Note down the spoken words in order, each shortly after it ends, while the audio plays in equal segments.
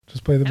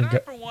just play the And I,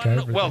 for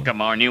one,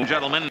 welcome our new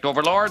gentlemen,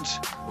 overlords.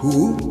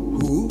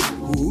 Who?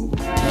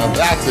 Now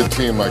that's a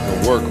team I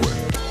can work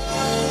with.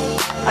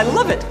 I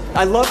love it.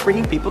 I love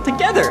bringing people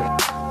together.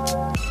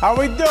 How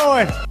we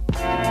doing?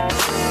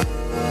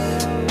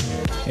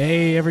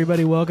 Hey,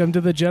 everybody, welcome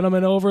to the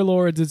Gentlemen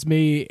Overlords. It's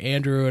me,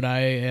 Andrew, and I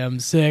am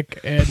sick.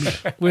 And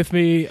with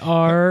me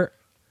are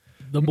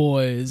the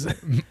boys.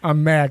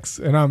 I'm Max,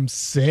 and I'm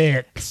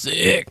sick.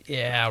 Sick.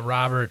 Yeah,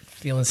 Robert,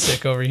 feeling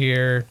sick over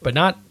here, but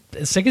not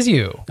as sick as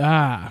you.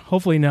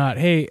 Hopefully not.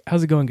 Hey,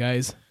 how's it going,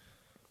 guys?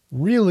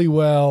 Really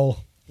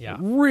well. Yeah.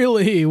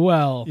 Really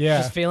well. Yeah.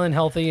 Just feeling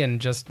healthy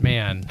and just,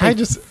 man.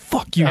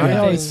 Fuck you I guys.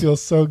 always feel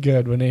so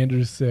good when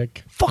Andrew's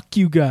sick. Fuck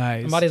you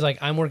guys. Somebody's like,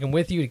 I'm working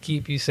with you to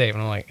keep you safe.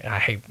 And I'm like,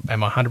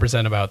 I'm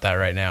 100% about that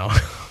right now.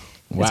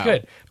 Wow. It's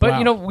good. But, Wow.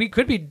 you know, we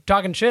could be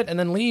talking shit and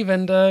then leave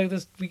and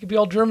we could be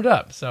all germed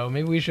up. So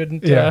maybe we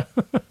shouldn't. Yeah.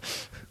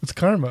 It's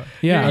karma.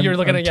 Yeah. You're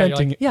looking at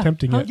tempting, yeah.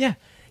 tempting Huh? it.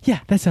 Yeah,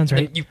 that sounds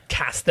right. And you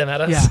cast them at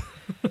us.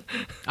 Yeah.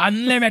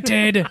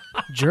 Unlimited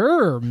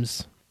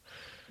germs.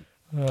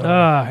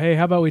 Hey,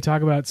 how about we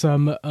talk about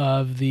some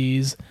of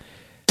these?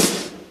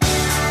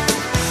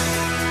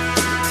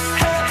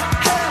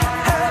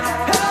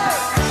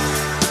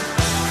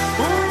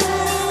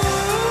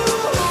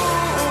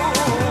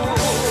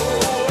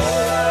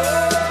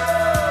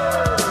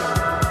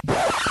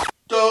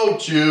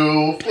 Don't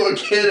you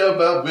forget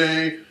about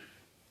me.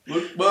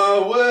 Look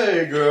my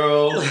way,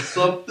 girl.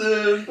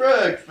 Something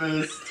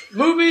breakfast.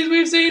 Movies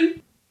we've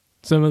seen.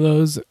 Some of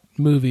those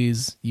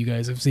movies you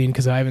guys have seen,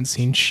 because I haven't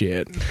seen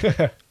shit.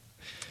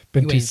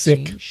 Been You too ain't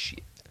sick. seen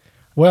shit.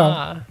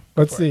 Well,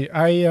 let's for see.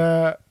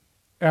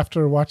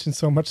 After watching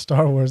so much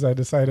Star Wars, I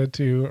decided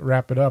to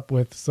wrap it up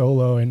with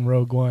Solo and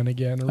Rogue One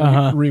again, a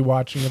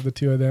rewatching of the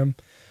two of them.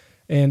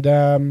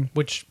 And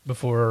Which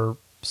before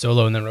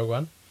Solo and then Rogue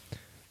One?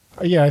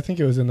 yeah, I think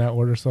it was in that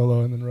order: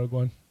 Solo and then Rogue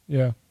One.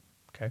 Yeah.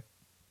 Okay.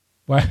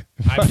 Why?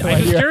 I'm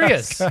just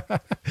curious.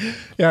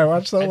 Yeah, I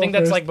watched Solo. I think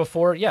that's first. like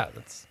before. Yeah.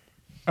 That's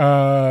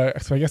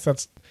So I guess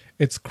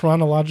it's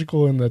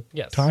chronological in the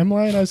Yes.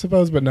 timeline, I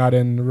suppose, but not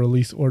in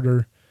release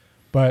order.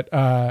 But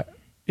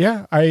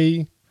yeah,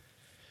 I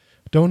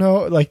don't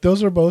know. Like,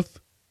 those are both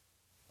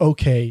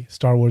okay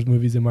Star Wars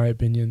movies in my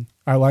opinion.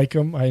 I like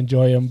them, I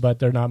enjoy them, but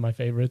they're not my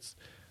favorites.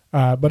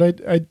 But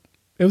it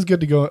was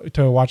good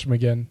to watch them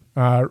again.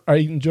 I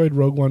enjoyed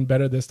Rogue One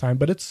better this time,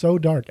 but it's so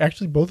dark.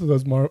 Actually, both of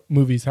those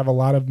movies have a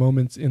lot of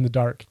moments in the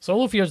dark.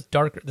 Solo feels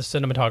darker. The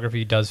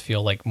cinematography does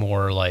feel like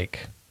more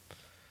like,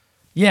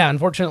 yeah.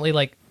 Unfortunately,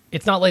 like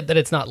it's not like that.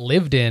 It's not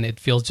lived in. It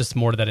feels just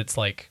more that it's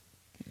like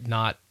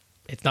not.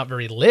 It's not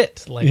very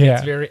lit. Like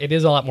Yeah. It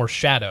is a lot more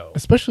shadow.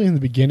 Especially in the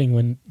beginning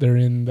when they're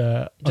in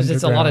the Just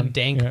it's a lot of underground.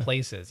 dank Yeah.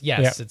 places.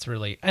 Yes, it's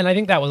really, and I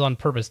think that was on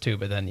purpose too.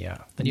 But then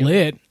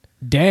Lit.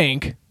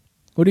 Dank.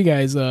 What do you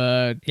guys,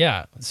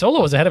 Yeah,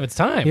 Solo was ahead of its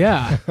time.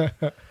 yeah.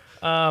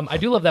 I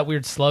do love that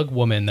weird slug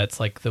woman. That's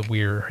like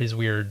his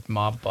weird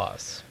mob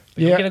boss.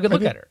 But you Yeah, get a good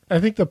look at her. I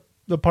think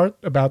the part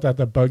about that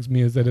bugs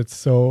me is that it's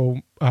so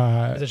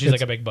Is that she's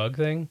like a big bug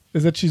thing?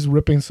 is that she's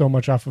ripping so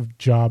much off of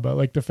Jabba.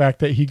 Like the fact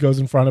that he goes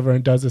in front of her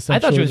and does essentially I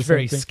thought she was the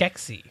very same thing.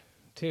 skexy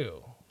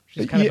too.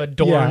 She's kind of Yeah,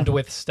 adorned yeah.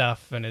 with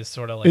stuff and is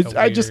sort of like It's, a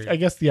weird... I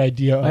guess the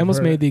idea of I almost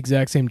her- made the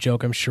exact same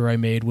joke I'm sure I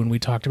made when we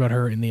talked about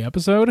her in the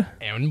episode.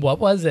 And what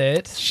was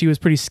it? She was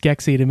pretty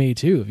skexy to me,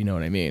 too, if you know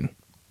what I mean.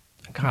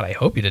 God, I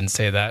hope you didn't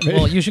say that.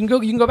 Well, you can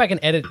go back and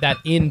edit that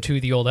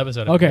into the old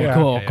episode. Okay, Yeah.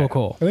 cool, Yeah, yeah, cool, yeah.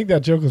 cool. I think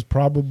that joke was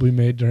probably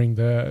made during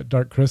the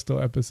Dark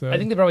Crystal episode. I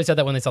think they probably said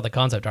that when they saw the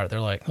concept art. They're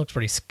like, looks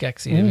pretty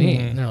skexy to me.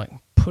 And they're like,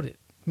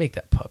 make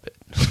that puppet.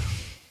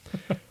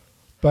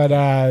 but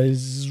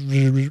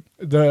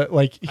the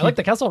like I like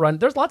the Kessel Run.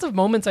 There's lots of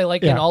moments I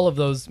like in Yeah. all of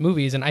those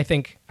movies, and I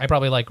think I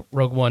probably like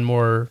Rogue One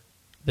more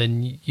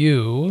than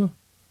you.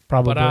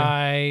 probably, But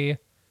I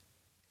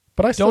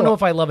but I still don't know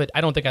if I love it.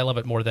 I don't think I love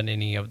it more than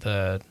any of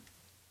the...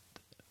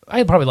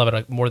 I probably love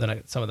it more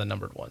than some of the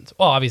numbered ones.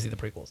 Well, obviously the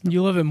prequels.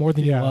 You love it more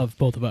than Yeah. you love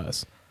both of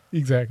us.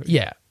 exactly.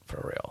 Yeah, for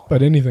real.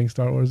 But anything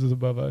Star Wars is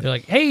above us. They're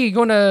like, hey, you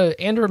going to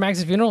Andrew or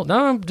Max's funeral?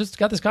 No, I just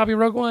got this copy of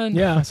Rogue One.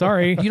 Yeah,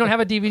 sorry. You don't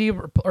have a DVD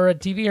or a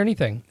TV or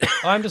anything.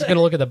 Oh, I'm just going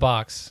to look at the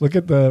box. Look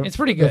at the. It's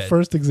pretty The good.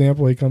 first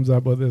example he comes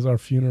up with is our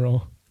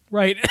funeral.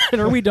 Right. And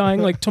are we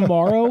dying like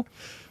tomorrow?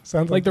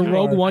 Sounds Like the you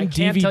Rogue are. One I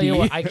can't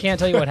DVD.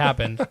 tell you what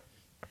happened.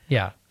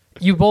 Yeah.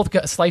 You both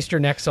sliced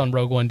your necks on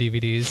Rogue One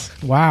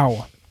DVDs.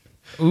 Wow.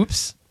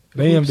 Oops.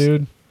 Damn, Oops.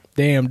 dude.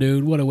 Damn,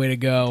 dude. What a way to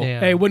go. Damn.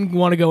 Hey, wouldn't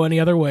want to go any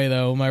other way,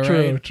 though. Am I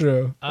True, right?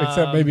 true.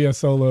 Except maybe a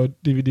solo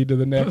DVD to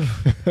the neck.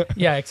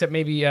 Yeah, except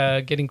maybe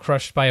getting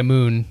crushed by a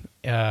moon,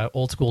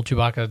 old school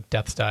Chewbacca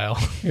death style.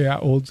 Yeah,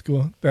 old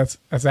school. That's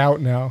out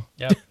now.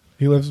 Yep.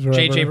 He lives forever.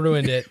 JJ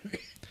ruined it.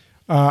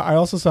 I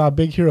also saw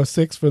Big Hero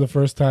 6 for the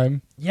first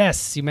time.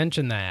 Yes, you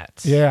mentioned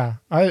that. Yeah,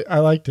 I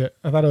liked it.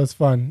 I thought it was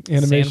fun.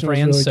 Animation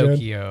San was really good.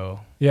 Francisco.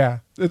 Yeah,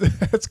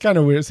 it's kind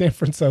of weird. San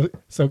Francisco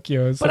is.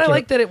 But such I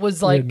like that it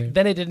was like, name.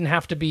 then it didn't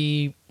have to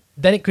be,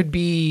 then it could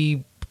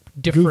be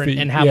different Goofy,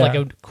 and have yeah. like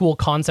a cool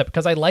concept,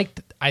 because I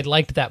liked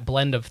that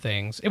blend of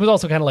things. It was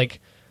also kind of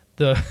like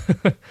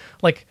the,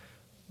 like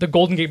the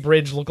Golden Gate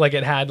Bridge looked like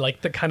it had like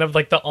the kind of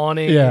like the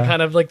awning, Yeah.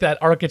 kind of like that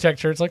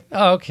architecture. It's like,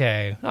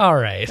 okay, all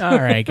right. All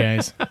right,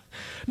 guys.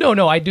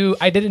 No, I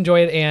did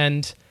enjoy it,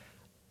 and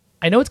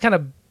I know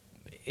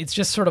it's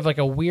just sort of like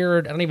a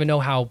weird, I don't even know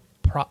how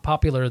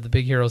popular the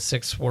Big Hero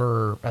 6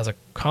 were as a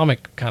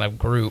comic kind of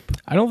group.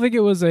 I don't think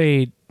it was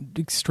a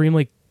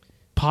extremely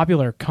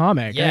popular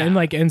comic. Yeah.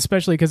 And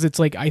especially because it's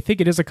like, I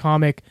think it is a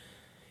comic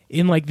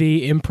in like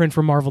the imprint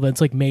for Marvel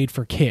that's like made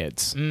for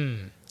kids.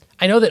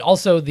 I know that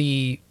also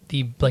the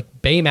like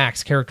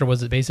Baymax character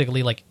was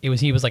basically like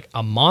he was like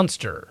a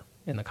monster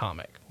in the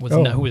comic,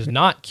 who was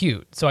not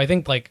cute. So I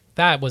think like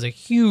that was a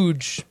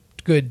huge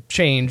good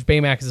change.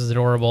 Baymax is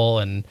adorable,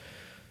 and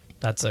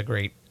that's a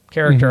great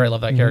character. I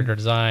love that character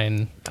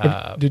design.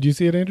 Did you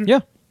see it, Andrew? Yeah.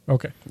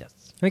 Okay.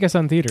 Yes, I think I saw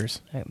it in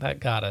theaters. that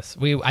got us.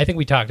 I think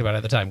we talked about it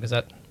at the time because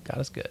that got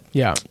us good.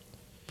 Yeah.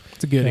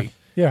 It's a goodie.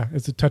 Yeah,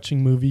 it's a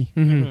touching movie.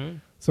 Mm-hmm.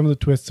 Some of the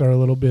twists are a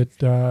little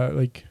bit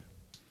like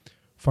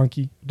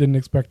funky. Didn't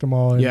expect them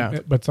all.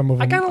 But some of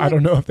them, I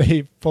don't know if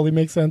they fully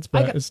make sense,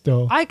 but it's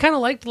still. I kind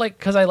of liked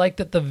because I liked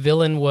that the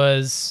villain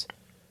was.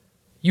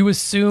 You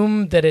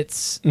assume that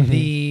it's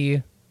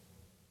you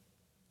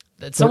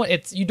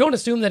don't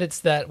assume that it's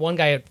that one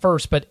guy at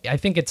first, but I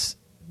think it's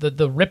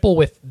the ripple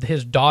with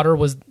his daughter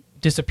was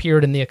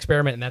disappeared in the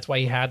experiment, and that's why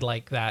he had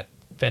like that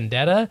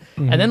vendetta.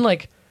 And then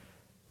like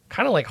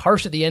kind of like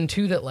harsh at the end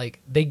too, that like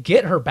they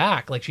get her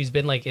back, like she's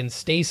been like in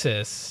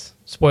stasis.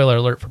 Spoiler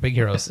alert for Big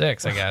Hero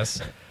 6, I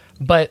guess.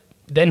 But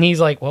then he's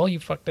like, well, you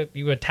fucked up,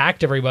 you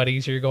attacked everybody,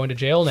 so you're going to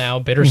jail now.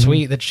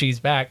 Bittersweet that she's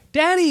back.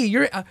 Daddy,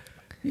 you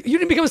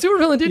didn't become a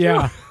supervillain, did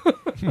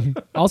you?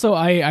 Also,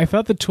 I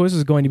thought the twist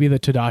was going to be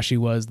that Tadashi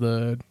was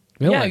the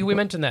villain. Yeah, we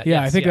mentioned that.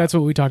 Yeah, yes, I think that's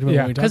what we talked about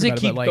when we talked because about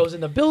he it. But, goes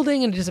in the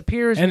building and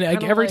disappears. and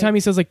like every time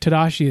he says like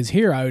Tadashi is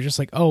here, I was just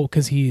like, oh,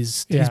 because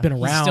he's been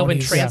around. He's still been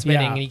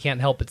transmitting, yeah. and he can't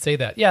help but say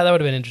that. Yeah, that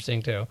would have been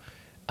interesting too.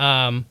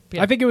 I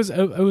think it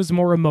was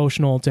more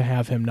emotional to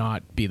have him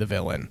not be the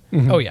villain.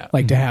 Oh yeah,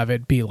 Like to have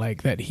it be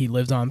like that he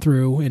lives on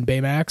through in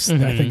Baymax.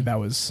 I think that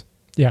was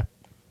Yeah.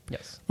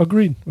 yes.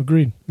 Agreed.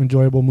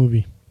 Enjoyable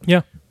movie.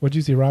 yeah. What'd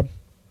you see, Rob?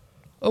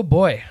 Oh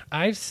boy,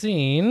 I saw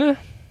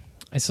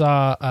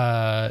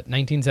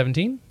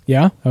 1917.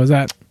 Yeah, how was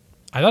that?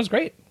 I thought it was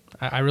great.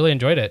 I really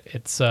enjoyed it.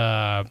 It's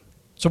a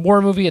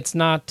war movie. It's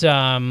not.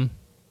 I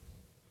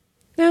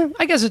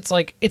guess it's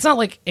not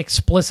like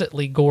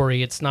explicitly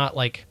gory. It's not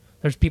like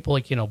there's people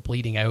like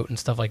bleeding out and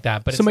stuff like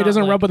that. But Somebody it's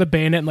not doesn't like, rub with a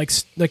bayonet and like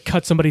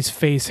cut somebody's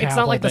face. It's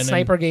not like the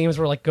sniper games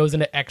where like goes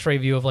into X-ray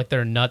view of like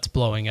their nuts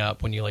blowing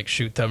up when you like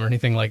shoot them or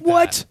anything like that.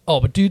 What? Oh,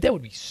 but dude, that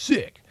would be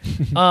sick.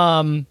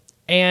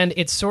 And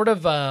it's sort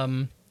of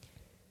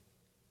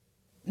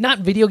not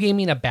video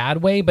gaming in a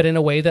bad way, but in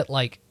a way that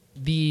like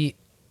the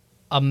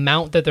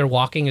amount that they're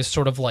walking is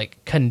sort of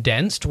like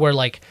condensed, where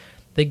like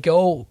they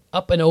go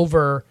up and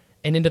over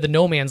and into the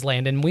no man's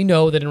land, and we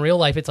know that in real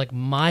life it's like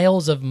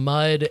miles of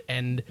mud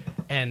and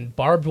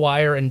barbed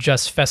wire and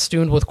just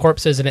festooned with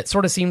corpses, and it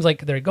sort of seems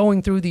like they're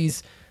going through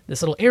this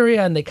little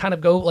area, and they kind of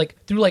go like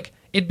through like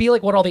it'd be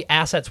like what all the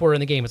assets were in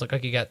the game. It's like,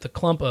 okay, you got the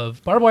clump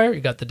of barbed wire,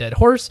 you got the dead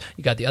horse,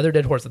 you got the other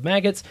dead horse with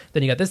maggots,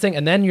 then you got this thing,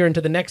 and then you're into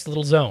the next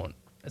little zone.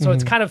 So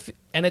it's kind of,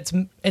 and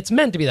it's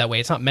meant to be that way.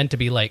 It's not meant to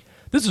be like,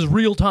 this is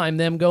real time,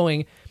 them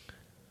going.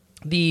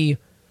 The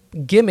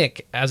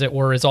gimmick, as it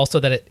were, is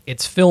also that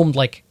it's filmed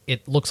like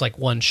it looks like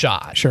one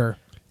shot. Sure.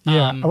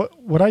 Yeah.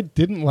 What I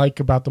didn't like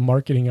about the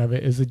marketing of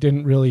it is it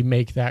didn't really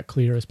make that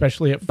clear,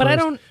 especially at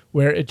first,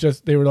 where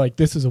they were like,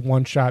 this is a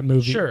one-shot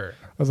movie. Sure.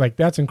 I was like,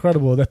 that's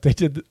incredible that they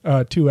did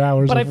 2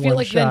 hours But of I feel one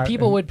like shot then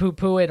people would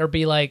poo-poo it or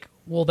be like,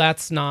 well,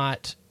 that's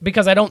not...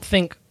 Because I don't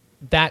think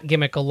that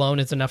gimmick alone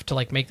is enough to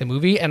like make the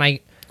movie, and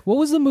What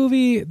was the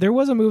movie? There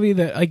was a movie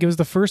that like it was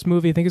the first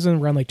movie. I think it was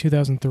around like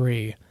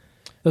 2003. It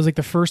was like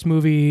the first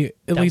movie,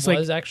 at least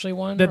was like actually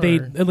one that they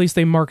or? at least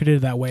they marketed it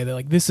that way. They're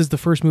like, this is the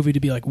first movie to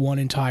be like one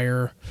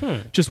entire,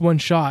 just one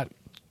shot.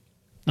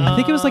 I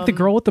think it was like the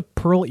girl with the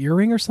pearl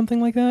earring or something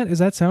like that. Does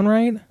that sound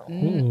right?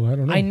 Ooh, I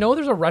don't know. I know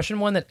there's a Russian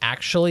one that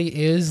actually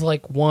is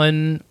like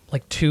one,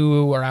 like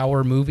 2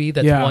 hour movie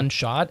that's one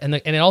shot, and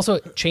it also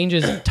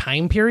changes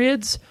time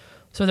periods.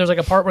 So there's like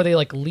a part where they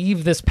like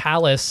leave this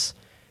palace,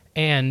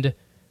 and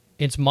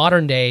it's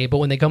modern day, but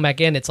when they come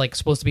back in, it's like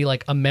supposed to be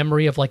like a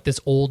memory of like this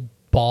old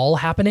ball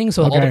happening.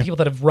 So all the people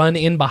that have run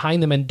in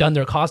behind them and done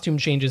their costume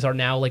changes are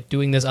now like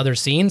doing this other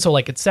scene. So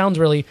like it sounds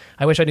really,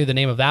 I wish I knew the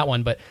name of that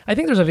one, but I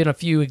think there's been a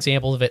few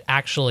examples of it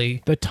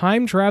actually. The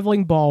Time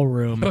Traveling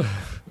Ballroom.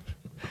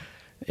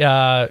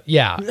 Yeah,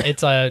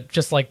 it's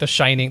just like The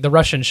Shining, the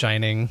Russian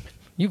Shining.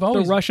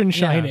 The Russian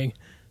Shining.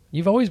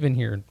 You've always been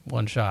here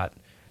one shot.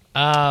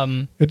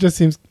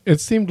 It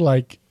seemed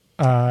like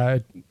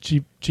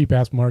cheap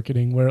ass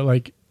marketing where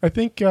like I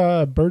think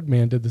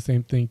Birdman did the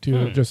same thing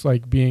too, just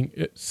like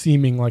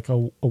seeming like a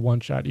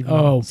one shot. Even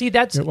though See,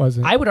 that's it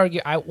wasn't. I would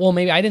argue.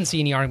 Maybe I didn't see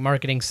any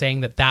marketing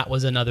saying that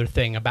was another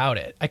thing about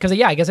it. Because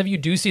I guess if you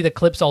do see the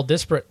clips all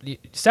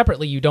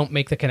separately, you don't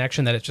make the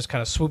connection that it's just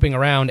kind of swooping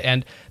around.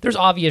 And there's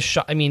obvious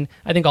shot. I mean,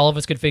 I think all of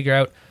us could figure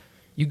out.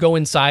 you go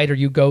inside or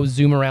you go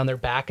zoom around their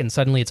back and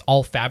suddenly it's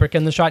all fabric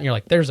in the shot and you're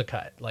like, there's a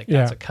cut. Like,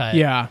 that's a cut.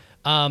 Yeah.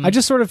 I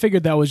just sort of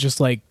figured that was just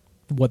like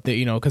what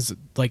they, because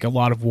like a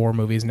lot of war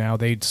movies now,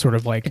 they sort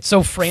of like it's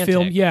so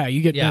frantic.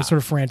 You get that sort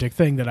of frantic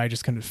thing that I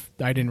just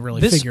I didn't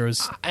really figure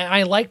was.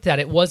 I liked that.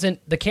 It wasn't,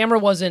 the camera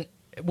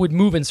would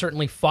move and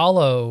certainly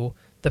follow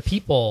the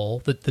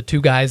people, the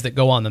two guys that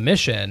go on the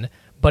mission,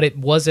 but it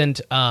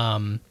wasn't,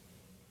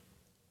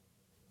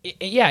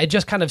 it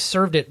just kind of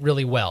served it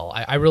really well.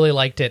 I really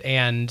liked it,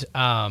 and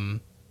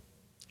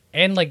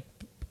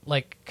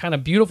like kind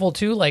of beautiful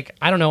too. Like,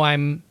 I don't know,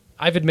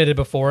 I've admitted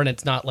before, and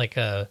it's not like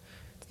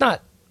it's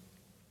not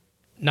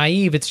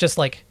naive. It's just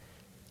like,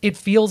 it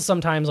feels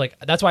sometimes like,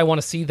 that's why I want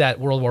to see that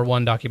World War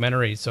I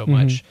documentary so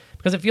much,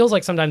 because it feels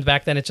like sometimes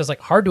back then it's just like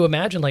hard to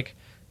imagine, like,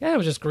 yeah, it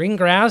was just green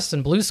grass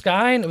and blue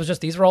sky, and it was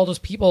just, these were all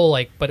just people,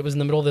 like, but it was in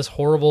the middle of this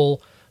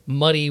horrible,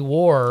 muddy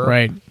war.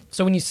 Right.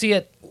 So when you see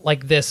it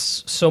like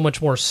this, so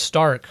much more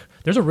stark,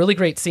 there's a really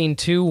great scene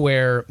too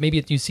where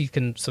maybe you see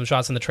some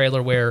shots in the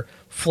trailer where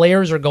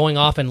flares are going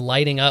off and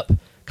lighting up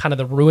kind of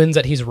the ruins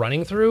that he's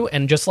running through,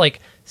 and just like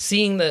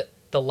seeing the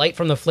light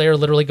from the flare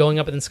literally going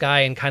up in the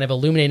sky and kind of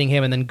illuminating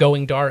him and then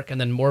going dark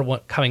and then more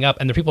coming up,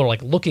 and the people are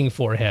like looking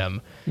for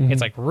him.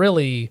 It's like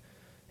really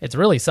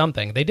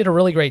something. They did a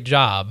really great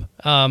job.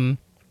 I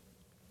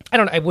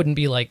wouldn't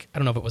be like, I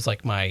don't know if it was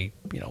like my,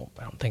 I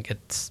don't think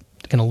it's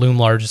going to loom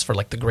large as for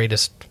like the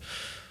greatest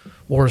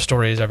war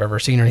stories I've ever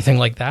seen or anything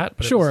like that.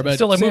 But sure, it's but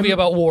still a movie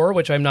about war,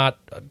 which I'm not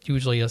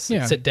usually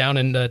sit down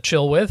and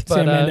chill with. But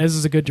Sam Mendes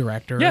is a good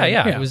director.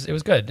 Yeah. It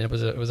was good. It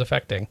was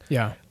affecting.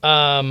 Yeah.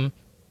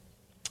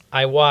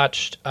 I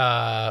watched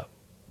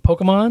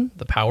Pokemon: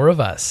 The Power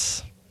of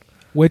Us.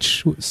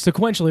 Which one's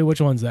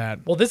that?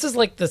 Well, this is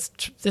like this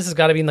has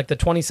got to be in like the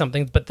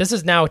 20-something, but this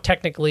is now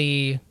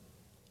technically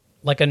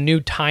like a new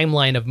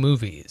timeline of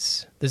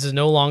movies. This is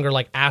no longer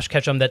like Ash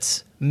Ketchum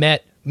that's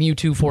met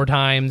Mewtwo 4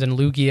 times and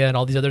Lugia and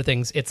all these other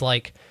things. It's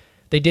like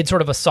they did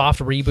sort of a soft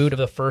reboot of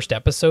the first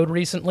episode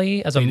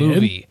recently as a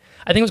movie.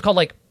 I think it was called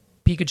like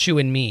Pikachu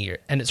and Me,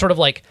 and it's sort of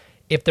like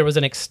if there was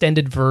an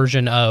extended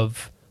version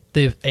of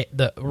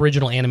the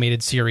original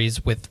animated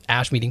series with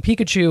Ash meeting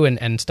Pikachu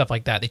and stuff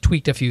like that. They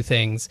tweaked a few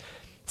things.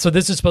 So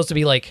this is supposed to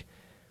be like,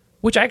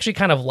 which I actually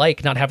kind of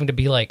like, not having to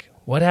be like,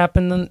 what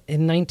happened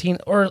in 19...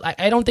 Or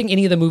I don't think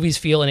any of the movies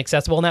feel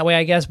inaccessible in that way,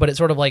 I guess, but it's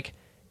sort of like,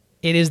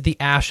 it is the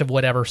Ash of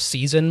whatever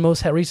season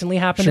most recently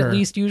happened, at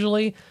least,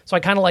 usually. So I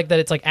kind of like that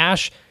it's like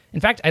Ash...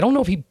 In fact, I don't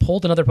know if he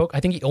pulled another Pokemon. I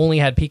think he only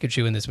had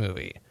Pikachu in this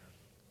movie.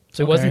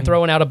 So he wasn't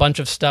throwing out a bunch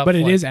of stuff. But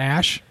it is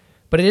Ash?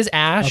 But it is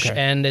Ash,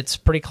 and it's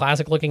pretty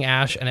classic-looking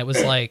Ash, and it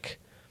was like...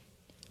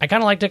 I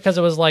kind of liked it because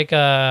it was like...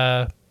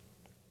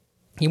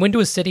 he went to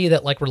a city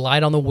that like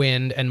relied on the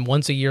wind, and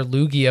once a year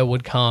Lugia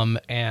would come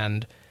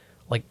and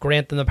like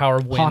grant them the power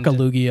of wind. Hawk a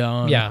Lugia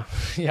on.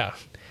 Yeah.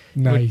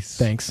 Nice.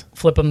 Thanks.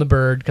 Flip him the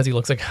bird because he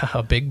looks like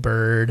a big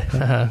bird.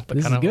 But This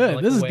is kind of good.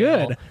 like This a is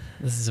whale. good.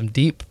 This is some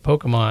deep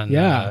Pokemon.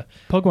 Yeah.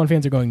 Pokemon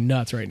fans are going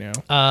nuts right now.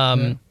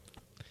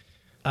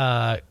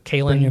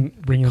 Kaylin,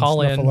 bringing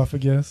Colin.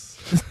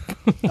 Snuffleupagus.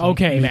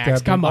 Okay,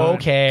 Max. Come on.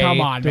 Okay. Come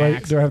on,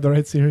 Max. Do I have the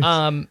right series?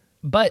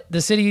 But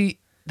the city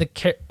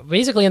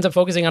basically ends up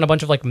focusing on a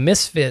bunch of like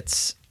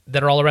misfits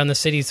that are all around the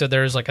city. So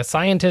there's like a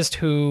scientist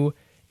who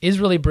is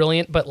really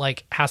brilliant, but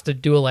like has to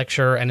do a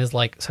lecture and is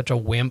like such a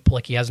wimp.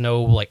 Like he has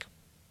no like,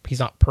 he's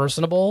not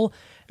personable.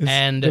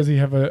 Does he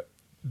have a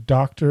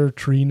Dr.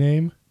 Tree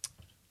name?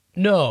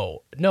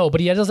 No, but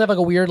he does have like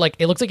a weird, like,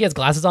 it looks like he has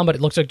glasses on, but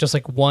it looks like just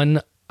like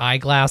one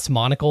eyeglass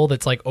monocle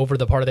that's like over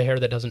the part of the hair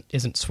that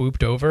isn't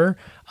swooped over.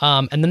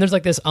 And then there's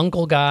like this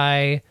uncle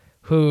guy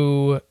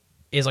who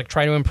is like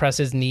trying to impress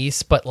his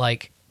niece, but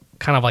like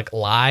kind of like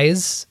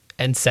lies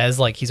and says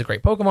like he's a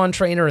great Pokemon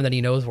trainer and that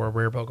he knows where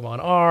rare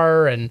Pokemon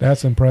are. And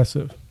that's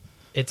impressive.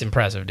 It's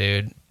impressive,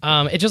 dude.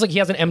 It's just like he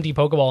has an empty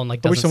Pokeball and like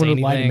I doesn't wish someone say would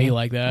lie to anything. me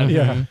like that.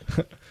 Yeah.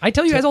 I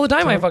tell you guys all the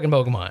time I have fucking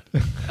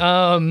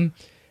Pokemon.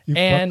 You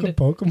and fuck a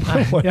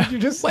Pokemon? What did you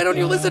just why don't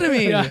you listen to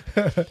me?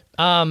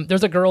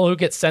 There's a girl who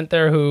gets sent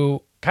there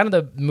who kind of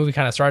the movie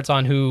kind of starts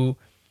on who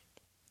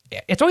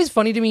it's always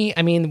funny to me.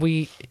 I mean,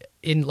 we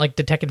in like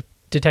Detective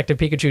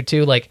Pikachu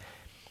too, like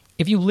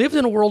if you lived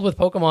in a world with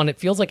Pokemon, it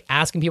feels like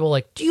asking people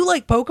like, do you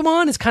like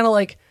Pokemon? It's kind of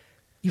like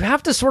you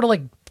have to sort of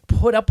like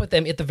put up with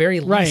them at the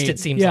very least, it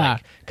seems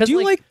like. Do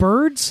you like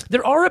birds?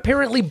 There are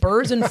apparently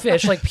birds and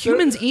fish. Like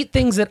humans eat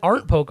things that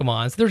aren't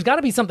Pokemon. So there's got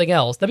to be something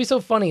else. That'd be so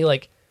funny.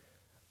 Like,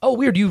 oh,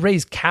 weird. You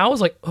raise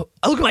cows? Like, oh,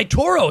 look at my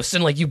Tauros,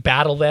 and like you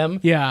battle them.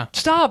 Yeah.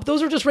 Stop.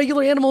 Those are just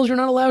regular animals. You're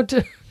not allowed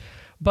to.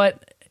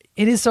 But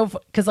it is so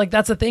because like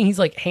that's the thing. He's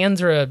like hands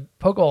her a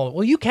Pokeball.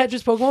 Will you catch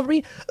this Pokemon for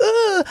me?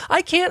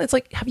 I can't. It's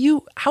like,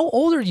 how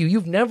old are you?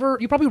 You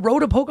probably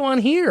rode a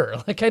Pokemon here.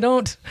 Like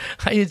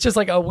it's just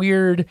like a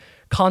weird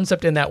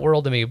concept in that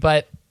world to me.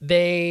 But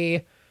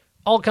they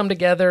all come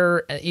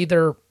together and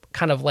either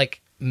kind of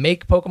like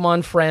make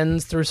Pokemon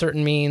friends through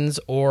certain means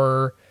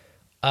or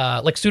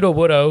like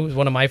Sudowoodo is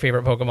one of my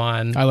favorite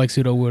Pokemon. I like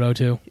Sudowoodo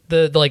too.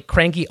 The like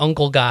cranky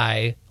uncle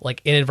guy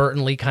like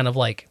inadvertently kind of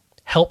like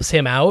helps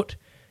him out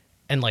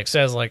and like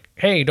says like,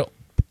 hey, don't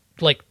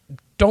like,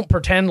 don't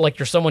pretend like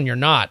you're someone you're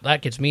not.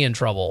 That gets me in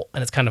trouble.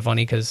 And it's kind of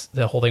funny because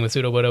the whole thing with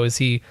Sudowoodo is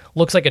he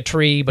looks like a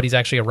tree, but he's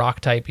actually a rock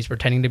type. He's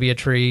pretending to be a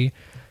tree.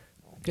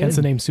 Hence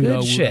the name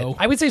Good shit. Sudowoodo.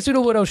 I would say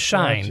Sudowoodo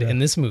shined in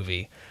this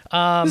movie.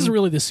 This is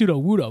really the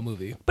Sudowoodo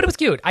movie. But it was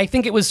cute. I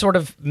think it was sort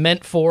of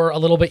meant for a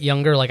little bit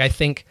younger. Like I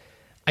think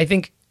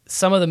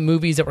some of the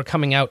movies that were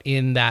coming out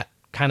in that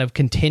kind of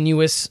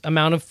continuous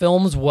amount of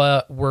films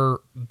were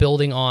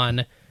building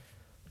on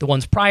the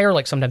ones prior.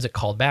 Like sometimes it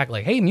called back,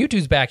 like, hey,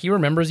 Mewtwo's back. He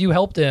remembers you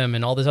helped him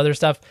and all this other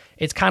stuff.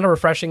 It's kind of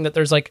refreshing that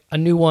there's like a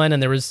new one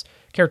and there was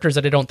characters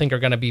that I don't think are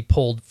going to be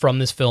pulled from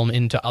this film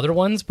into other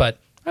ones. But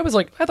I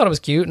thought it was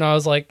cute. And I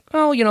was like,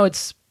 oh,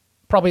 it's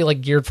probably like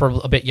geared for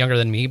a bit younger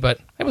than me, but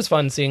it was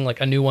fun seeing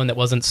like a new one that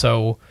wasn't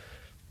so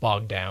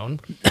bogged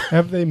down.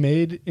 Have they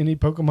made any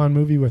Pokemon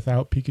movie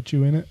without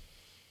Pikachu in it?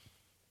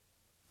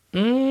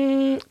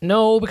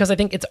 No, because I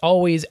think it's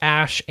always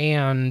Ash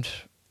and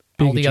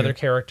all the Pikachu. other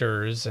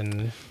characters,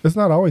 and It's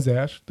not always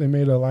Ash. They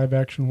made a live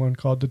action one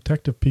called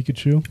Detective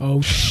Pikachu.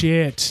 Oh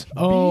shit!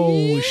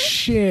 Oh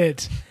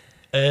shit!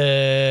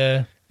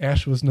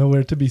 Ash was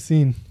nowhere to be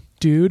seen.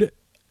 Dude,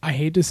 I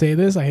hate to say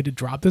this. I hate to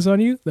drop this on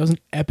you. That was an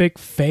epic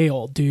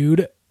fail,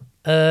 dude.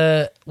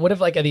 what if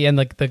like at the end,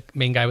 like the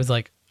main guy was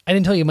like, I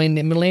didn't tell you my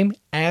middle name,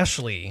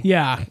 Ashley.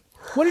 Yeah.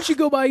 Why did you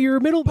go by your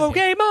middle name?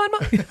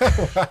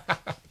 Pokemon.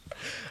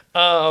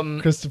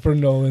 Christopher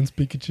Nolan's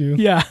Pikachu.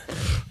 Yeah.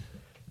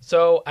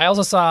 So I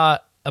also saw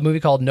a movie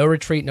called No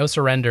Retreat, No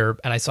Surrender,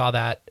 and I saw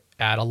that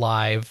at a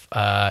live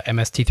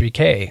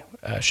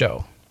MST3K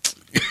show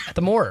at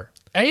the Moore.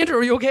 Andrew,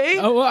 are you okay?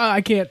 Oh,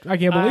 I can't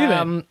believe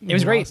it. It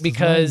was great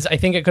because I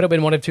think it could have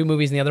been one of two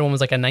movies, and the other one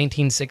was like a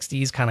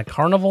 1960s kind of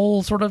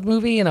carnival sort of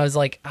movie. And I was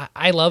like,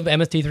 I love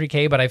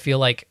MST3K, but I feel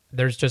like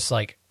there's just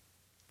like,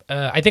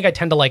 I think I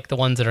tend to like the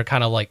ones that are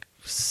kind of like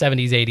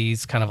 70s,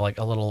 80s, kind of like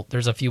a little,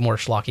 there's a few more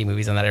schlocky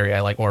movies in that area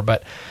I like more.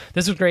 But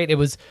this was great. It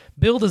was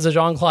billed as a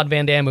Jean-Claude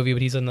Van Damme movie,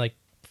 but he's in like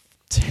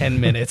 10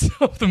 minutes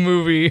of the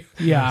movie.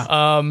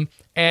 Yeah.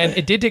 And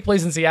it did take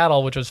place in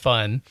Seattle, which was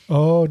fun.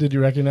 Oh, did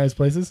you recognize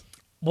places?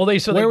 Well,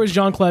 Where was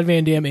Jean-Claude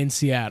Van Damme in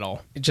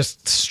Seattle?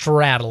 just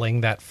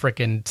straddling that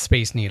frickin'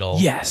 Space Needle?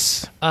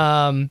 Yes.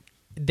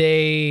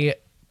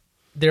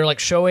 They're like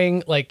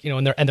showing like,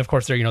 and of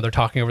course they're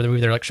talking over the movie.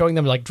 They're like showing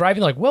them like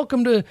driving, like,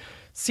 welcome to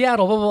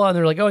Seattle, blah, blah, blah. And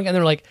they're like going, and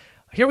they're like,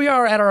 here we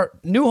are at our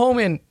new home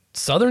in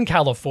Southern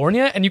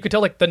California. And you could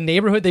tell like the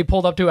neighborhood they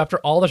pulled up to after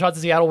all the shots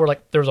of Seattle were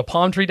like, there was a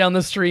palm tree down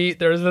the street.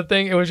 There's the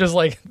thing. It was just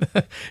like,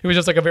 it was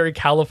just like a very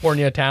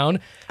California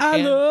town. I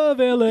love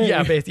LA.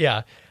 Yeah.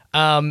 Yeah.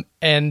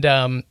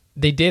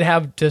 They did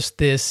have just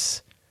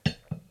this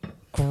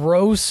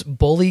gross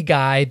bully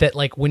guy that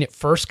like when it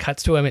first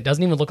cuts to him, it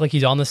doesn't even look like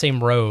he's on the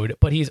same road,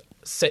 but he's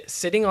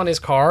sitting on his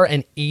car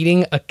and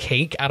eating a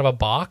cake out of a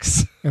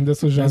box. And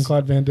this was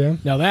Jean-Claude Van Damme?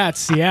 Now that's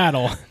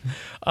Seattle.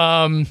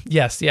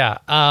 Yes. Yeah.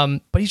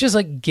 But he's just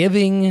like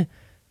giving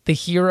the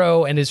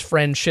hero and his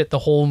friend shit the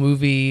whole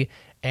movie,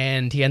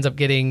 and he ends up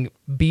getting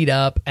beat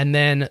up. And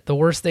then the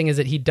worst thing is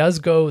that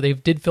they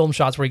did film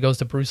shots where he goes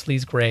to Bruce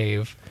Lee's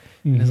grave.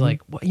 And is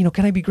like, well,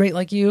 can I be great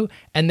like you?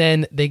 And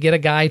then they get a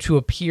guy to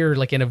appear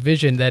like in a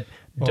vision that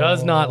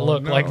does not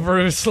look like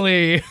Bruce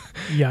Lee,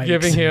 Yikes.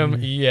 giving him,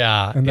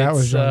 yeah. And that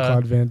was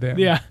Jean-Claude Van Damme.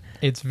 Yeah.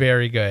 It's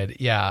very good,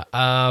 yeah.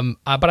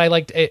 But I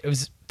liked it. It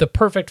was the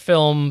perfect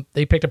film.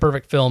 They picked a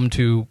perfect film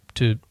to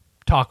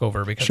talk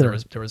over because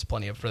there was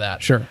plenty of for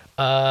that. Sure.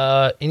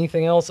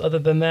 Anything else other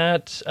than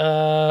that?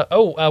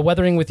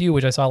 Weathering with You,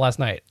 which I saw last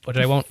night, which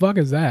I won't. Fuck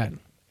is that?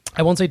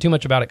 I won't say too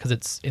much about it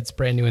because it's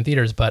brand new in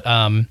theaters, but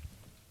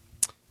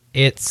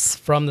it's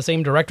from the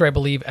same director, I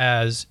believe,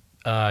 as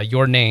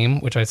Your Name,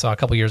 which I saw a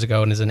couple years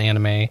ago and is an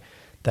anime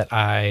that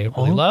I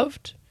really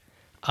loved.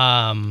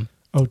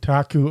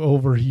 Otaku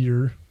over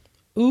here.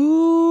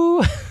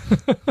 Ooh.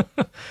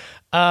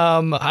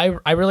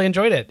 I really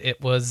enjoyed it.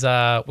 It was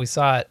we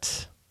saw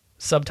it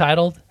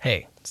subtitled.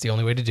 Hey, it's the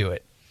only way to do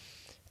it.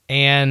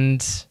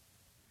 And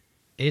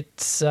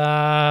it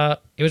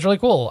was really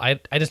cool. I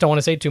just don't want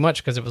to say too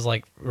much because it was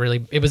like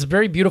it was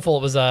very beautiful.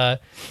 It was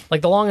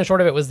like the long and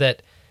short of it was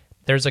that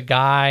there's a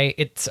guy,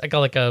 it's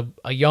like a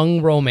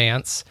young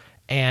romance,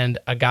 and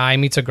a guy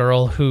meets a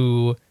girl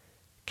who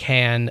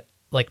can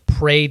like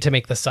pray to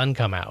make the sun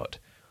come out.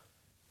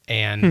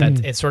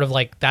 And it's sort of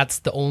like, that's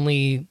the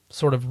only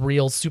sort of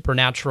real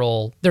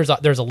supernatural, there's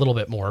a little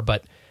bit more,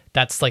 but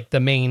that's like the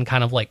main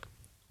kind of like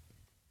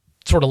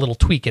sort of little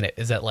tweak in it,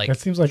 is that like, that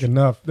seems like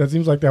enough. That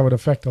seems like that would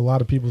affect a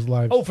lot of people's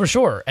lives. oh, for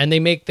sure. And they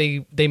make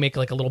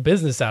like a little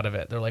business out of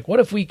it. They're like, what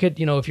if we could,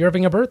 if you're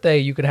having a birthday,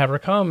 you could have her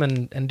come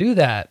and do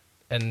that.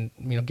 And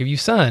give you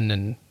sun,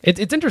 and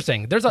it's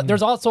interesting. There's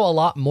also a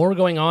lot more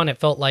going on. It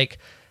felt like,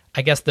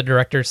 I guess the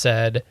director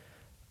said,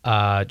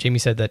 Jamie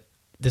said that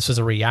this was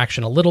a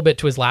reaction a little bit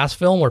to his last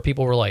film where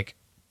people were like,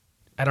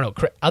 I don't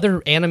know,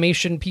 other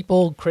animation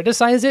people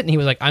criticize it, and he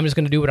was like, I'm just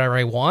going to do whatever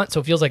I want. So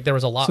it feels like there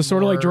was a lot. So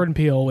sort more. of like Jordan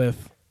Peele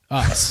with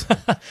Us.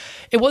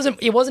 It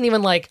wasn't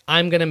even like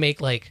I'm going to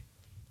make like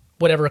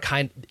whatever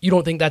kind. You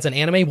don't think that's an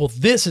anime? Well,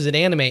 this is an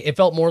anime. It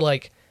felt more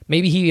like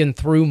maybe he even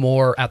threw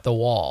more at the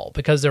wall,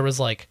 because there was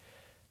like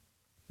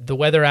the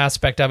weather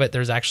aspect of it.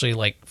 There's actually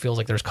like, feels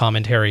like there's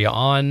commentary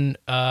on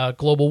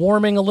global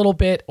warming a little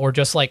bit, or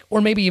just like,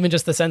 or maybe even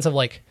just the sense of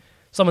like,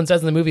 someone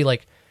says in the movie,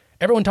 like,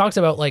 everyone talks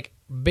about like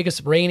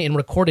biggest rain in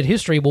recorded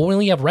history, but we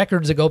only have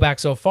records that go back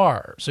so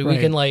far. So we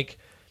can like,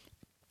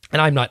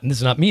 and this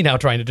is not me now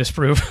trying to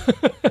disprove.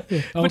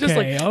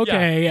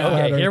 Okay,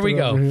 here we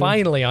go.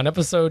 Finally on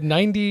episode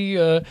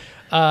 90.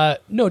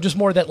 No, just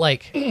more that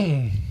like,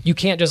 you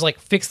can't just like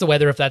fix the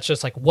weather if that's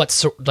just like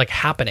what's like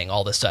happening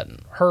all of a sudden.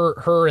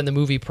 Her in the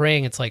movie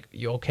praying, it's like,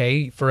 you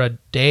okay for a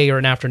day or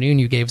an afternoon,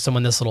 you gave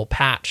someone this little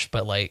patch,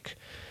 but like,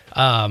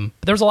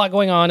 there's a lot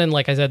going on. And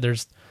like I said,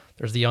 there's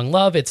the young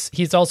love.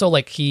 He's also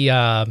like,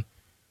 the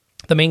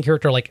main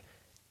character like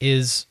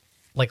is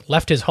like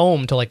left his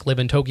home to like live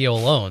in Tokyo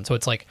alone. So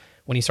it's like,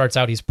 when he starts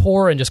out, he's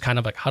poor and just kind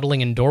of like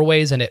huddling in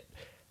doorways, and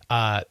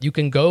you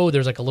can go,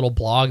 there's like a little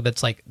blog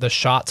that's like the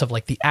shots of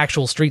like the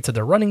actual streets that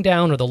they're running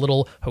down, or the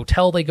little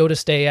hotel they go to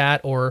stay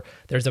at, or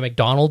there's a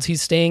McDonald's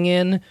he's staying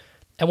in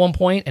at one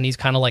point, and he's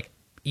kind of like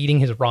eating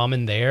his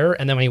ramen there.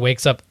 And then when he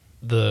wakes up,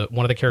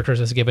 one of the characters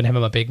has given him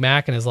a Big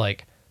Mac and is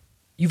like,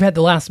 you've had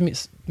the last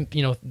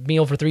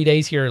meal for 3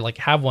 days here, like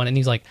have one. And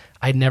he's like,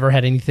 I'd never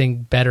had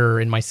anything better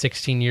in my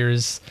 16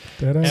 years.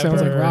 Sounds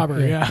like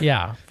Robert.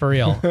 Yeah, for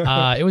real.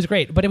 It was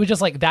great, but it was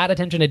just like that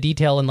attention to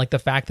detail, and like the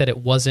fact that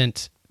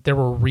there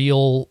were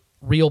real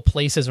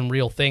places and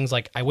real things.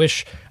 Like I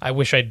wish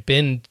I'd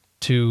been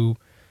to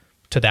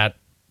that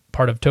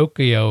part of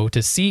Tokyo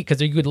to see,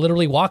 because you could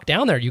literally walk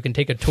down there. You can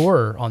take a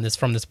tour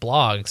from this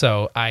blog.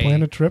 So I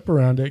plan a trip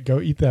around it.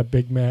 Go eat that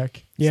Big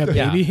Mac. Yeah,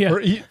 baby. Yeah.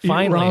 Or eat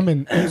Finally.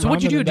 ramen. So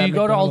what'd you do? Did you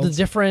go to all the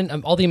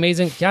different, all the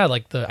amazing? Yeah,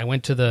 like I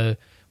went to the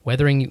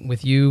Weathering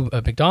with You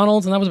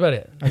McDonald's, and that was about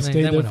it. I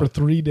stayed there for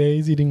 3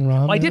 days eating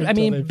ramen. Well, I did. I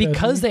mean,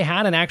 because they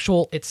had an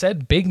actual, it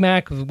said Big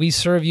Mac, we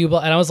serve you,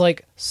 and I was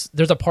like,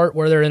 there's a part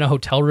where they're in a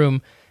hotel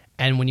room,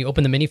 and when you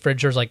open the mini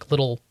fridge, there's like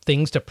little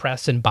things to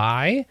press and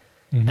buy.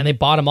 Mm-hmm. And they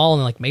bought them all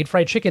and like made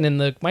fried chicken in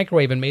the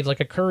microwave and made like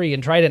a curry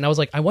and tried it. And I was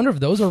like, I wonder if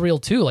those are real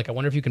too. Like, I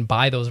wonder if you can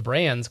buy those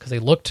brands, because they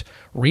looked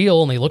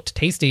real and they looked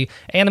tasty.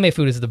 Anime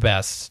food is the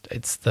best.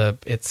 It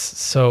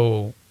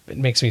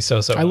makes me so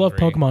I love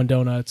Pokemon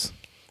donuts.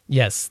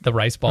 Yes, the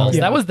rice balls.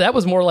 Yeah. That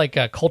was more like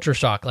a culture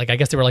shock. Like, I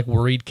guess they were like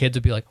worried kids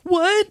would be like,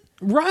 what?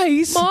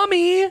 Rice?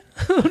 Mommy?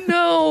 Oh,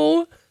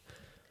 no.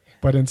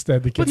 But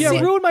instead the kids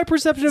ruined my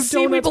perception of donuts.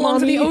 Seaweed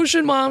belongs in the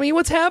ocean, Mommy.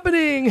 What's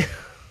happening?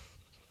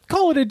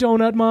 Call it a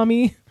donut,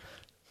 Mommy.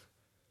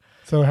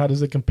 So how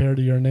does it compare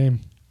to your name?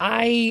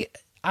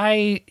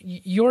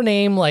 Your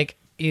name like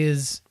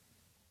is,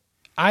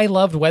 I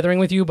loved Weathering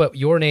with You, but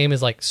your name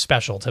is like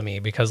special to me,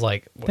 because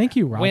like, thank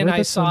you, Robert.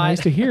 That's so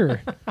nice to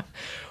hear.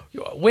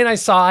 When I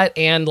saw it,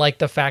 and like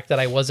the fact that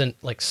I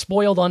wasn't like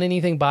spoiled on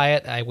anything by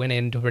it, I went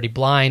into pretty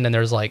blind, and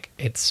there's like,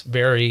 it's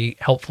very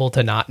helpful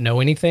to not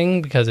know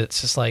anything, because it's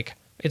just like,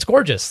 it's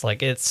gorgeous.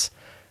 Like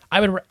I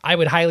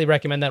would highly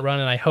recommend that run,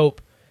 and I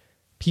hope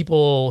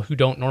people who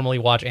don't normally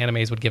watch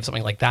animes would give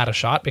something like that a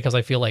shot, because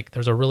I feel like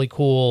there's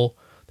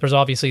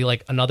obviously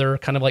like another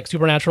kind of like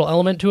supernatural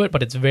element to it,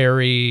 but it's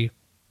very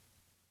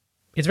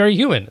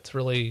human. It's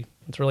really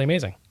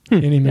amazing.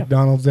 Any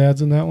McDonald's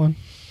ads in that one?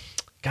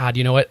 God,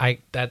 you know what?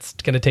 That's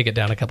going to take it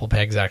down a couple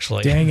pegs,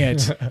 actually. Dang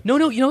it.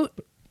 No,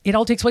 it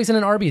all takes place in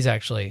an Arby's,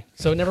 actually.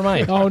 So never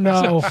mind. Oh,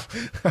 no.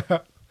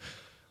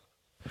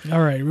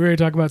 All right, we're going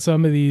to talk about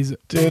some of these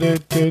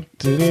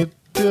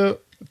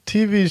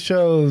TV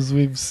shows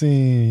we've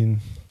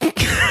seen.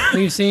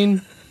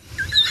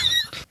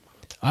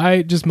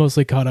 I just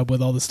mostly caught up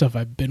with all the stuff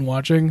I've been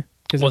watching,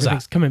 because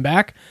everything's coming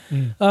back.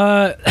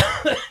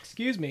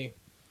 Excuse me.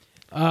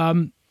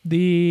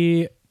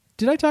 Did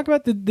I talk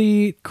about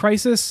the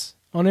Crisis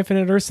on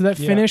Infinite Earths? Did that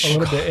finish? A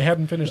little bit. It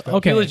hadn't finished though.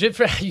 Okay. You legit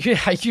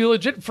I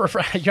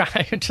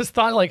just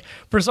thought like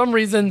for some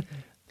reason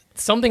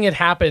something had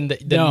happened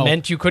that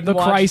meant you couldn't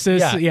watch. The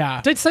Crisis,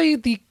 yeah. Did I say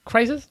the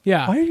Crisis?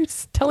 Yeah. Why are you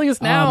telling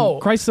us now?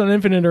 Crisis on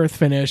Infinite Earth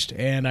finished,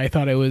 and I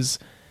thought it was,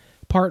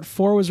 part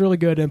 4 was really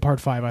good, and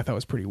part 5 I thought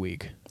was pretty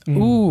weak.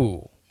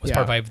 Ooh. Was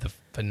part 5 the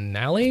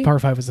finale?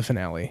 Part 5 was the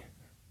finale.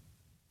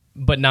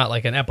 But not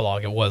like an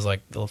epilogue. It was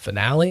like the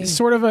finale?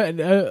 Sort of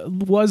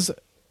was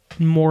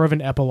more of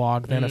an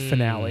epilogue than a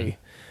finale.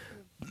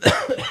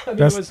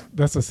 That's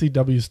a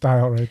CW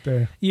style right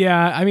there.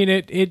 Yeah, I mean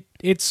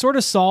it sort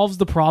of solves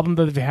the problem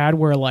that they've had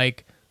where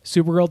like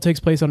Supergirl takes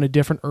place on a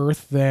different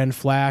Earth than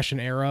Flash and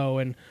Arrow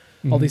and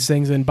all these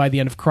things, and by the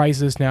end of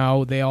Crisis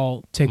now they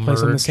all take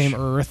place on the same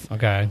Earth.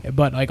 Okay.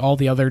 But like all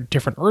the other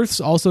different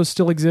Earths also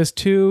still exist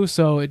too,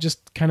 so it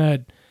just kind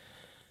of,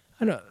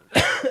 I don't know.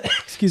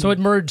 Excuse me. So it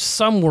merged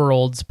some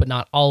worlds, but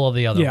not all of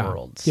the other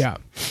worlds. Yeah.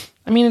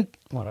 I mean,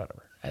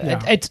 whatever.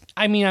 Yeah.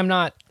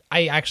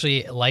 I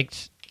actually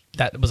liked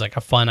that. It was like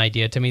a fun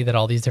idea to me that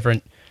all these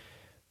different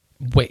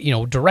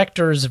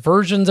directors'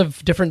 versions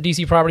of different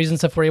DC properties and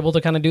stuff were able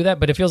to kind of do that.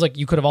 But it feels like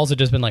you could have also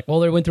just been like, well,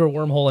 they went through a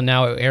wormhole and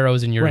now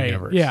Arrow's in your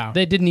universe. Yeah.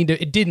 It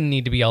didn't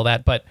need to be all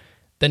that. But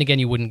then again,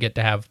 you wouldn't get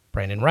to have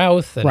Brandon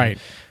Routh. And, right.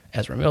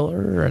 Ezra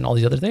Miller and all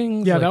these other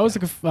things. Yeah, like, that was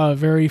like a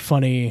very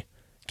funny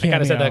I kind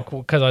cameo. of said that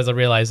because I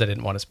realized I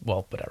didn't want to.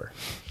 Well, whatever.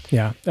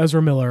 Yeah,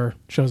 Ezra Miller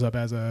shows up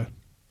as a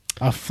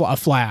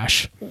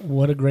Flash.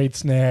 What a great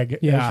snag.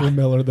 Yeah. Ezra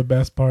Miller, the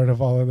best part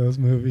of all of those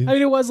movies. I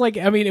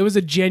mean, it was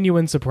a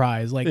genuine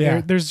surprise. Like,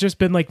 Yeah. there's just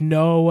been like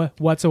no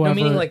whatsoever. I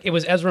mean, like it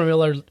was Ezra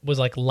Miller was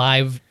like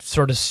live,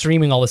 sort of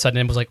streaming all of a sudden,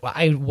 and was like,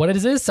 "What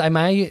is this? Am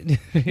I?"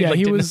 yeah, like,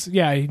 he was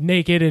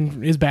naked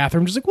in his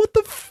bathroom, just like, what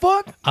the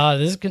fuck?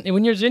 This is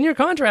when you're in your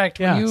contract.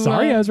 Yeah, you,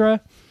 sorry,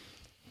 Ezra.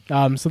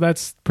 So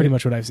that's pretty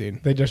much what I've seen.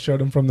 They just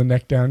showed him from the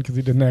neck down because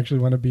he didn't actually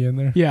want to be in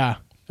there. Yeah.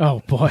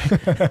 Oh boy.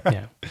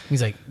 Yeah,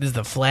 he's like, "This is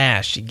the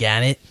Flash. You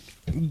got it,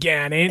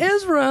 Got it.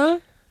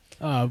 Ezra."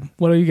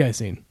 What have you guys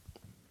seen?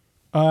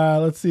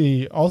 Let's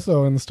see.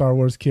 Also in the Star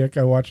Wars kick,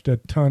 I watched a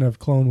ton of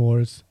Clone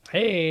Wars.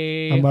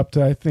 Hey, I'm up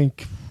to, I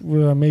think,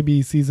 maybe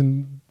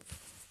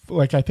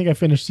I think I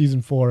finished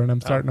season 4 and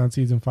I'm starting on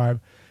season 5.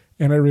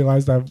 And I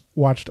realized I've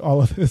watched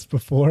all of this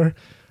before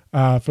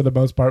for the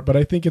most part, but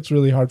I think it's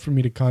really hard for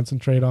me to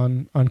concentrate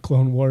on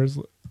Clone Wars.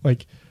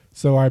 Like,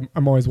 so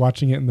I'm always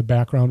watching it in the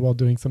background while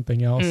doing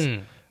something else.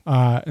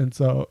 And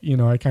so,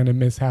 I kind of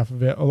miss half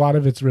of it. A lot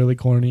of it's really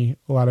corny.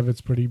 A lot of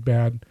it's pretty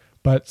bad,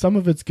 but some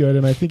of it's good.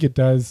 And I think it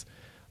does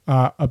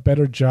a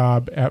better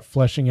job at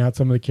fleshing out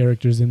some of the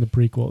characters in the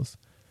prequels.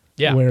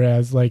 Yeah.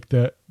 Whereas like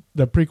the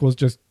prequels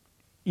just,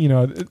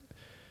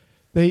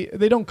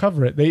 they don't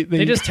cover it.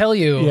 They just tell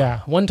you.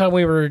 Yeah. One time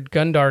we were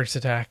Gundarks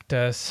attacked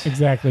us.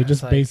 Exactly.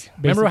 Just Like, basic.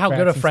 remember how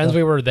good of friends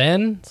we were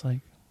then? It's like,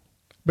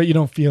 but you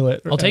don't feel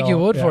it. I'll take your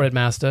word for it,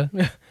 Master.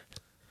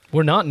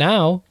 We're not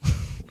now.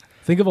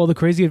 Think of all the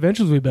crazy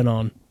adventures we've been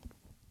on.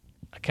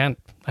 I can't.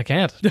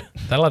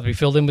 That'll have to be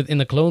filled in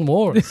the Clone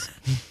Wars.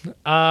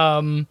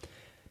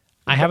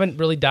 I haven't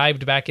really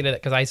dived back into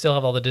that because I still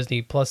have all the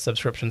Disney Plus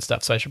subscription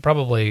stuff, so I should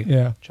probably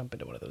jump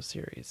into one of those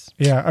series.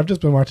 Yeah, I've just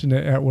been watching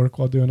it at work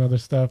while doing other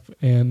stuff,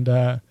 and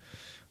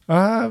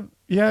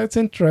it's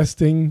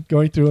interesting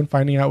going through and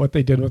finding out what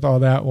they did with all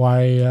that.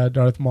 Why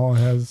Darth Maul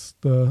has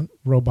the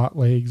robot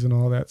legs and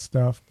all that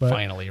stuff. But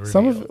Finally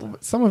some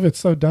of it's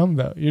so dumb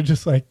though. You're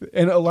just like,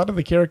 and a lot of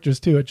the characters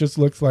too. It just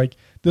looks like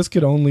this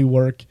could only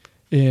work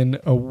in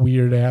a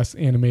weird ass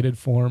animated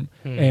form.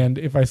 And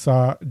if I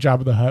saw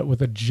Jabba the Hutt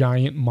with a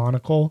giant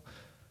monocle,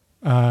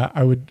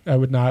 I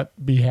would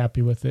not be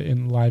happy with it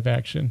in live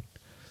action.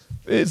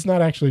 It's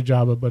not actually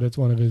Jabba, but it's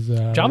one of his.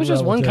 Jabba's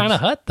just one kind of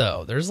Hutt,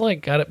 though. There's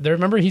like,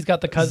 remember he's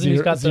got the cousin.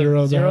 He's got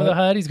Zero the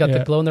Hutt. He's got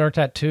the glow in the dark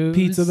tattoos.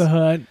 Pizza the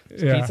Hutt.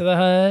 Pizza the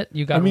Hutt.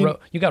 You got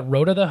you got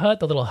Rhoda the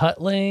Hutt, the little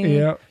Huttling.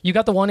 Yeah. You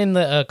got the one in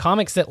the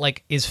comics that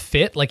like is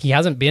fit. Like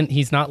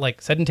he's not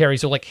like sedentary.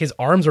 So like his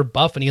arms are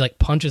buff and he like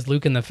punches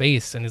Luke in the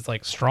face and is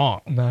like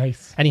strong.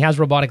 Nice. And he has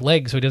robotic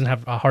legs, so he doesn't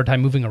have a hard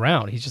time moving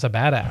around. He's just a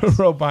badass.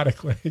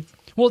 Robotic legs.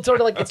 Well, it's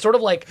sort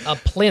of like a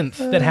plinth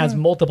that has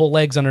multiple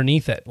legs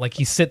underneath it. Like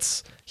he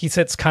sits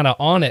kind of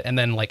on it, and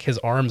then like his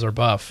arms are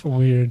buff.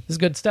 Weird. This is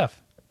good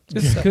stuff.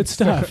 This is good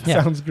stuff.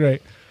 Yeah. Sounds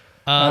great.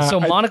 So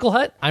Monocle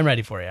Hut, I'm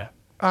ready for you.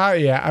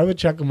 Yeah, I would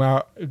check him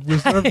out.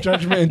 Reserve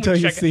judgment until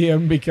you see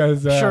him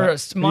because Sure,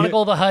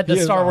 Monocle the Hut, the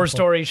Star Wars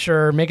story.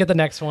 Sure, make it the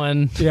next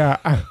one. Yeah,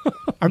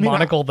 I mean,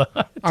 Monocle the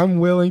Hut. I'm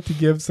willing to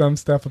give some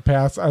stuff a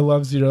pass. I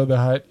love Zero the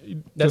Hutt.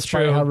 That's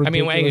despite true. how I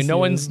mean, ridiculous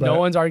no he is,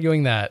 one's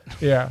arguing that.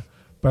 Yeah,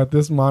 but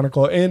this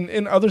monocle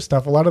and other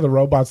stuff, a lot of the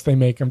robots they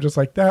make, I'm just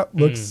like, that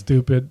looks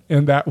stupid,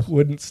 and that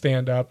wouldn't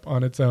stand up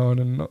on its own,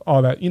 and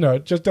all that.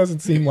 It just doesn't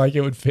seem like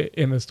it would fit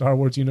in the Star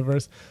Wars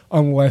universe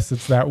unless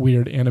it's that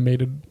weird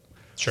animated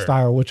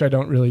style, which I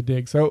don't really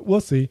dig. So we'll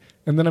see.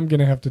 And then I'm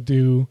gonna have to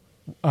do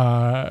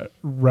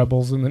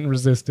Rebels and then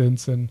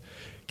Resistance and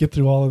get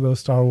through all of those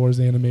Star Wars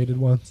animated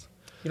ones.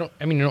 You don't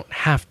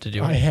have to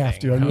do it. I have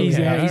to. He's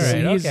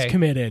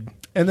committed.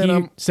 And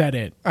then he said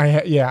it.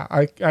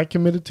 I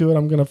committed to it.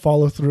 I'm gonna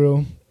follow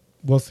through.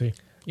 We'll see.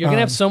 You're gonna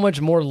have so much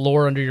more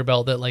lore under your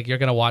belt that like you're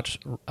gonna watch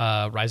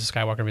Rise of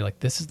Skywalker and be like,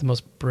 this is the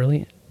most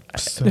brilliant.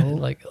 So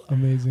like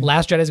amazing.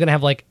 Last Jedi is gonna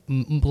have like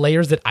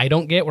layers that I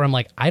don't get. Where I'm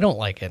like, I don't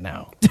like it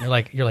now. You're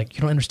like, you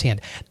don't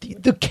understand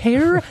the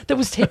care that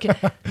was taken.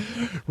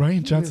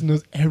 Rian Johnson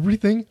knows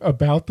everything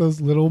about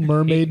those little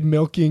mermaid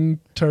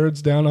milking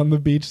turds down on the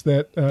beach.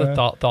 That the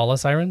Thala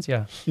sirens,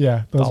 yeah,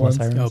 those Thala ones.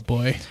 sirens. Oh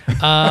boy.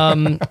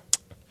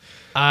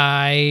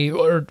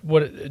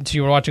 So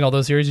you were watching all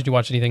those series? Did you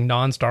watch anything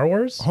non-Star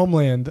Wars?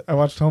 Homeland. I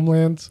watched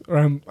Homeland. Or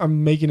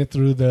I'm making it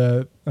through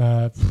the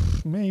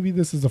maybe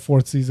this is the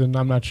 4th season.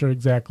 I'm not sure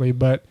exactly,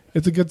 but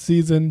it's a good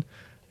season.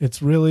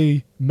 It's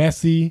really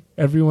messy.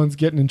 Everyone's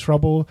getting in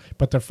trouble,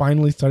 but they're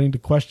finally starting to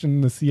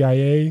question the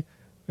CIA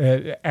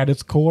at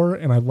its core,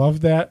 and I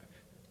love that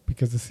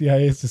because the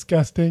CIA is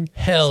disgusting.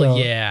 Hell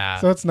yeah!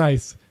 So it's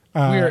nice.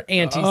 We're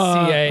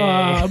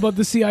anti-CIA. But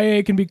the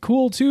CIA can be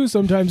cool too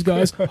sometimes,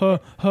 guys. Yeah,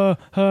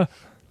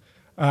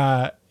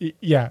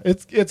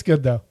 it's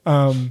good though.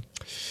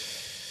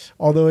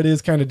 Although it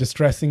is kind of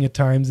distressing at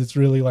times, it's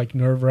really like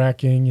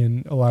nerve-wracking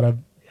and a lot of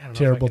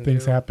terrible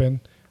things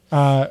happen.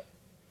 I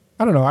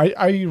don't know.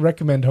 I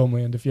recommend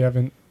Homeland if you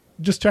haven't.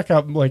 Just check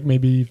out like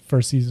maybe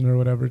first season or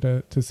whatever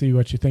to see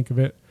what you think of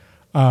it.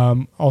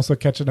 Also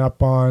catching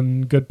up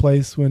on Good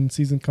Place when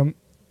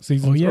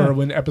or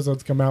when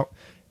episodes come out,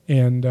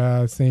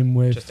 and same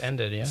with Just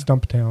ended, yeah.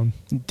 Stumptown.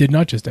 Did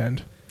not just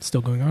end. It's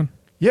still going on.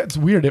 Yeah, it's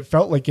weird. It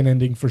felt like an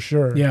ending for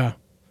sure. Yeah.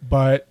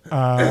 But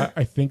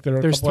I think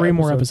there's 3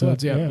 more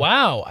episodes. Yeah.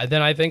 Wow.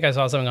 Then I think I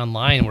saw something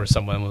online where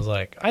someone was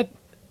like,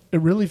 it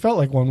really felt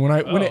like one when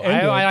it ended.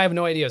 I have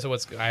no idea. So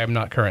I am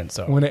not current.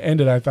 So when it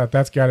ended, I thought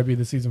that's got to be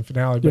the season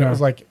finale, but it was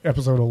like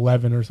episode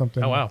 11 or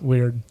something. Oh, wow.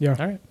 Weird. Yeah.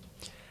 All right.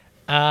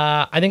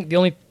 I think the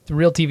only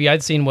real TV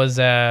I'd seen was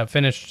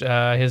finished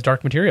his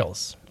Dark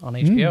Materials on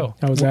HBO.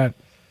 How was that?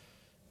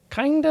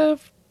 Kind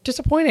of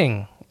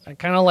disappointing.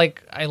 I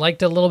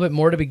liked it a little bit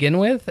more to begin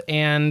with,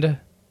 and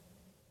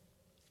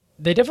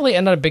they definitely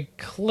end on a big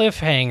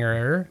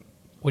cliffhanger,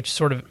 which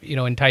sort of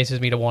entices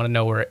me to want to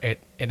know where it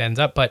ends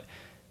up. But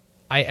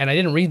I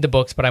didn't read the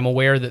books, but I'm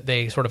aware that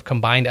they sort of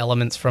combined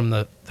elements from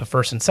the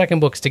first and second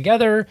books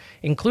together,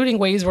 including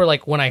ways where,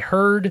 like, when I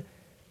heard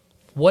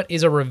what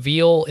is a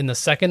reveal in the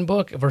second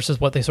book versus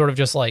what they sort of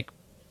just like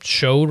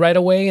showed right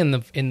away in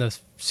the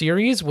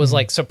series was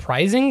like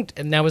surprising,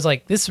 and I was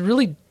like, this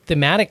really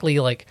thematically,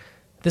 like,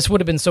 this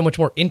would have been so much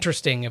more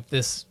interesting if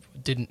this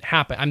didn't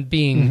happen. I'm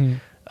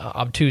being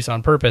obtuse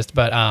on purpose,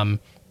 but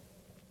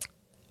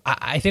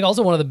I think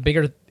also one of the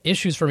bigger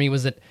issues for me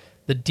was that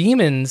the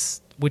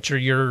demons, which are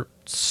your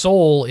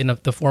soul in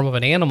the form of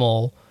an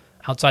animal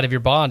outside of your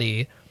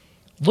body,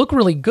 look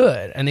really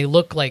good, and they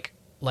look like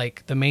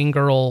the main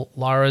girl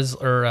Lara's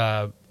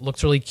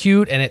looks really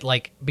cute, and it,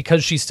 like,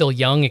 because she's still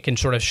young, it can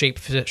sort of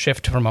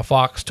shift from a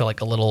fox to like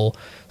a little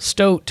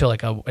stoat to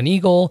like an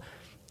eagle,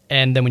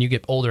 and then when you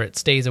get older it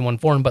stays in one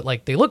form, but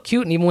like they look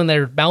cute, and even when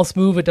their mouths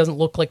move it doesn't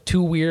look like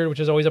too weird,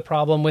 which is always a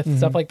problem with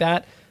stuff like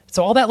that.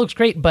 So all that looks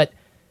great, but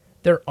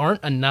there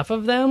aren't enough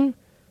of them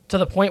to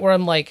the point where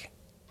I'm like,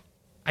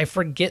 I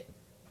forget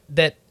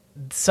that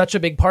such a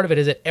big part of it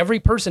is that every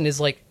person is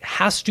like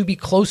has to be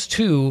close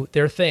to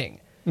their thing.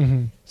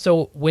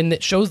 So when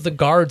it shows the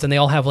guards and they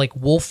all have like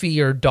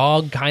wolfy or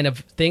dog kind of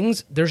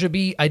things, there should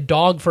be a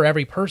dog for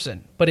every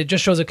person, but it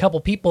just shows a couple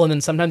people, and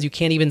then sometimes you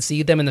can't even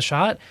see them in the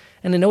shot.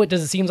 And I know it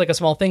seems like a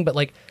small thing, but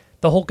like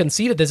the whole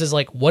conceit of this is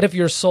like, what if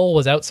your soul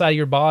was outside of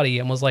your body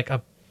and was like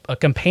a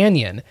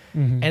companion?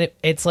 And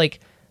it's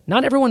like,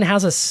 not everyone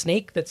has a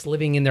snake that's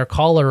living in their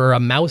collar or a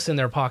mouse in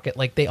their pocket.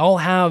 Like, they all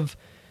have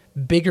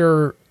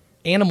bigger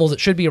animals that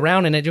should be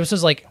around, and it just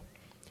is like,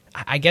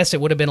 I guess it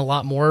would have been a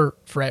lot more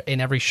in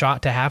every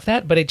shot to have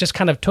that, but it just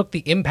kind of took the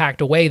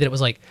impact away, that it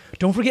was like,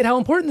 don't forget how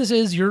important this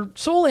is. Your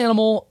soul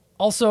animal,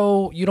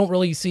 also, you don't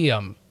really see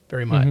them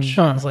very much.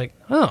 I was like,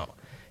 oh,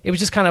 it was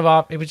just kind of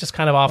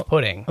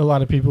off-putting. A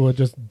lot of people with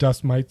just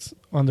dust mites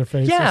on their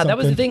face. Yeah, that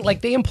was the thing.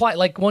 Like, they imply,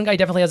 like, one guy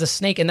definitely has a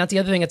snake, and that's the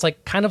other thing. It's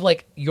like kind of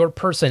like your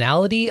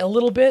personality a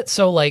little bit.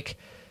 So like,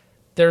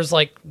 there's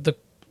like the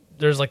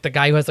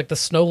guy who has like the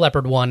snow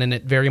leopard one, and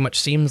it very much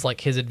seems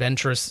like his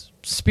adventurous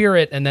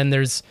spirit. And then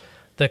there's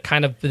the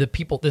kind of the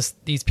people,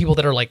 these people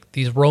that are like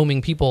these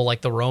roaming people,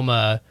 like the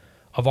Roma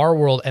of our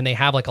world, and they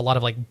have like a lot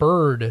of like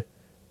bird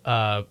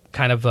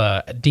kind of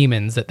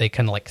demons that they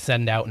can like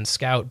send out and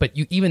scout. But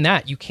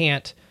you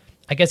can't.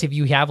 I guess if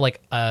you have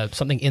like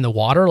something in the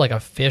water, like a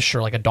fish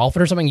or like a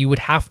dolphin or something, you would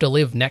have to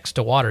live next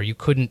to water. You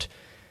couldn't.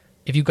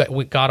 If you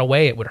got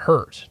away, it would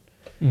hurt.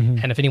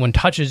 And if anyone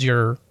touches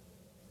your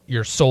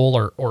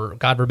soul or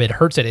God forbid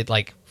hurts it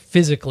like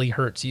physically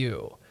hurts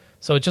you.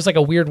 So it's just like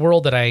a weird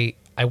world that I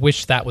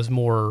wish that was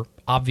more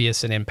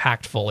obvious and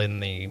impactful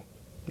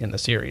in the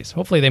series.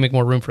 Hopefully they make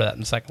more room for that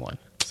in the second one.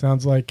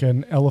 Sounds like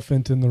an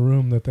elephant in the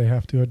room that they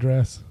have to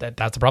address.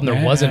 That's the problem.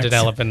 There wasn't an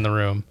elephant in the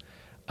room.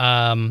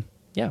 Yeah.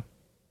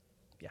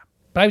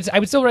 But I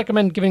would still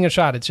recommend giving it a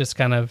shot. It's just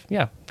kind of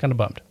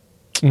bummed.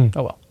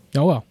 Oh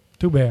well.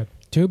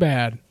 Too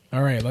bad.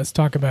 All right, let's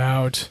talk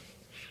about...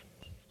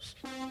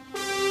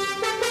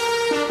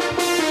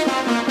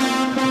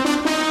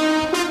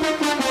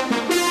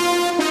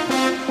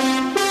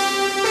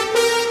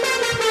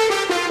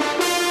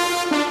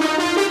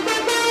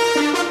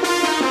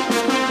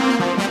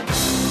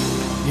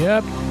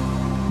 Yep,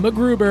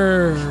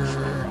 MacGruber.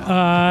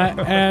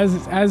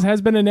 As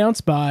has been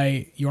announced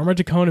by Jorma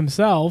Taccone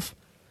himself,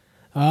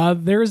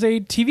 there's a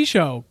TV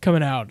show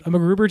coming out, a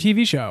MacGruber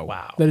TV show.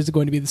 Wow. That is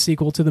going to be the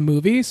sequel to the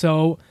movie.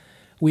 So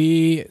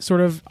I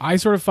sort of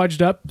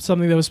fudged up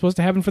something that was supposed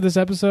to happen for this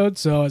episode.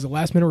 So as a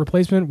last minute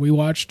replacement, we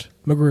watched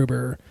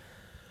MacGruber.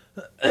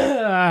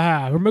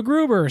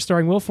 MacGruber,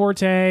 starring Will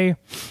Forte,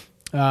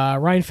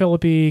 Ryan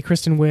Phillippe,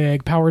 Kristen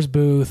Wiig, Powers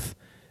Booth,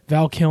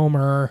 Val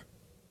Kilmer,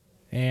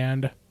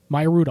 and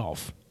Maya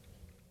Rudolph.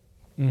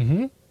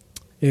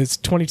 It's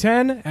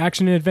 2010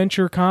 action and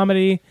adventure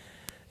comedy.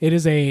 It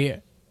is a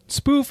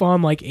spoof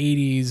on like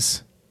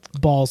 80s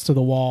balls to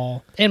the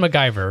wall and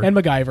MacGyver.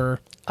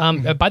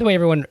 By the way,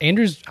 everyone,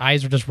 Andrew's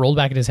eyes were just rolled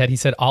back in his head. He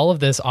said all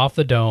of this off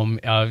the dome.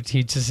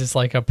 He just is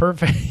like a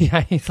perfect.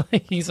 Yeah,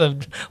 he's a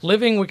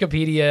living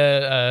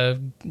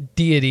Wikipedia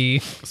deity,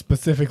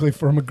 specifically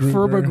for MacGruber.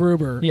 For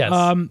MacGruber, yes.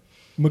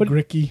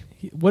 McGricky.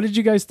 What did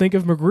you guys think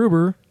of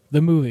MacGruber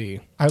The movie.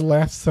 I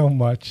laughed so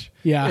much.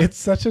 Yeah. It's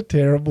such a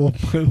terrible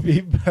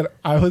movie, but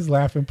I was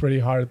laughing pretty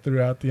hard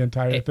throughout the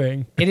entire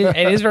thing. It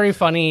is very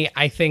funny.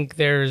 I think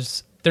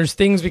there's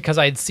things because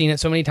I'd seen it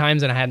so many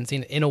times and I hadn't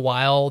seen it in a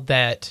while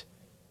that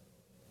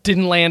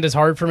didn't land as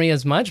hard for me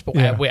as much, but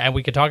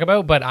we could talk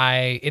about, but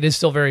it is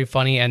still very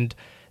funny, and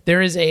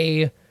there is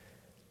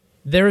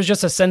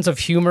just a sense of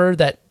humor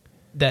that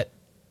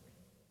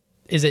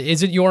is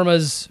it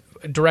Jorma's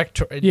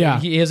director? Yeah.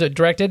 He is it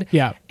directed?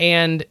 Yeah.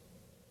 And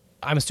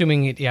I'm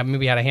assuming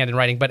maybe had a hand in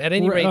writing, but at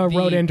any rate,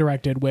 wrote and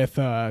directed with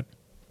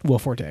Will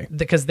Forte.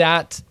 Because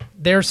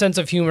their sense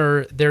of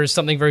humor, there's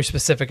something very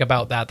specific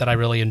about that I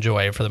really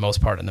enjoy for the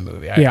most part in the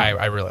movie.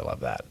 I really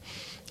love that.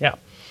 Yeah.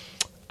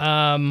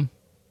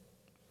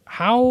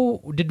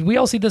 How did we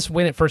all see this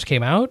when it first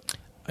came out?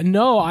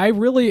 No,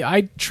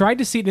 I tried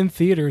to see it in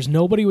theaters.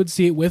 Nobody would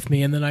see it with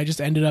me, and then I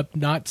just ended up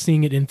not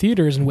seeing it in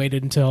theaters and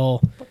waited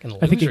until fucking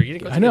loser. You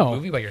didn't go see the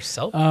movie by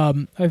yourself?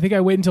 I think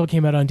I waited until it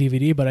came out on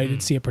DVD, but I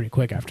did see it pretty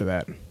quick after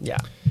that. Yeah.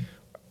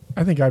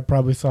 I think I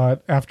probably saw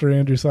it after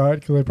Andrew saw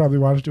it because I probably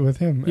watched it with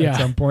him at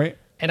some point.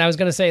 And I was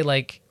gonna say,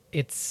 like,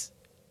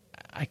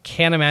 I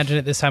can't imagine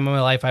at this time of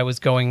my life I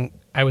was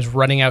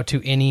running out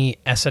to any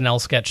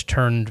SNL sketch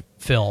turned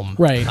film.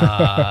 Right.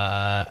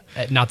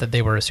 Not that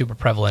they were super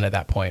prevalent at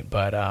that point,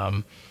 but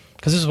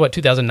because this is what,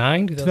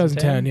 2009?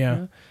 2010,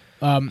 yeah.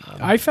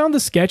 I found the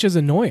sketches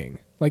annoying.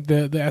 Like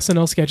the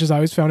SNL sketches I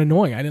always found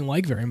annoying. I didn't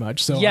like very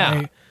much. So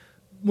I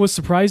was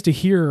surprised to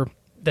hear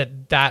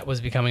that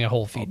was becoming a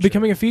whole feature.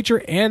 Becoming a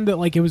feature, and that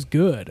like it was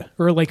good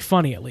or like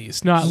funny at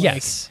least. Not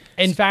yes.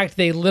 In fact,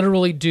 they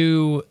literally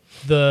do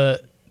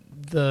the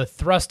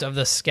thrust of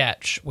the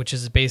sketch, which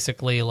is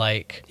basically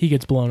like he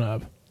gets blown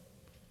up.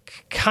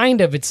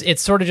 Kind of.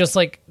 It's sort of just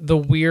like the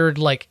weird,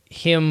 like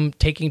him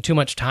taking too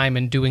much time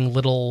and doing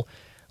little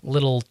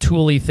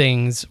tooly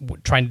things,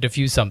 trying to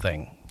diffuse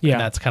something. Yeah,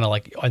 and that's kind of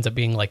like ends up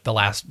being like the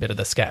last bit of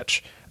the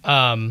sketch.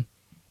 But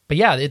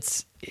yeah,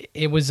 it's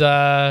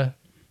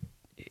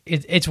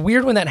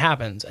weird when that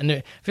happens, and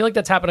I feel like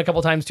that's happened a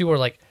couple times too, where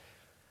like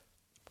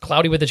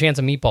Cloudy with a Chance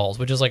of Meatballs,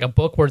 which is like a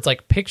book where it's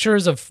like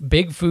pictures of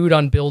big food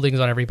on buildings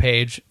on every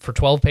page for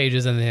 12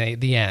 pages and then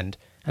the end.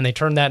 And they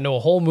turned that into a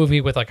whole movie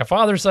with like a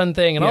father-son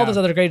thing and all this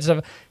other great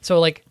stuff. So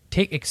like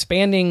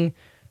expanding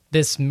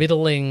this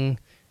middling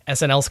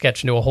SNL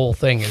sketch into a whole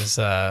thing is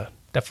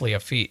definitely a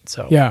feat.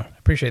 So I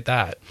appreciate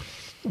that.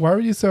 Why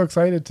were you so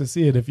excited to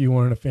see it if you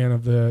weren't a fan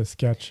of the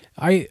sketch?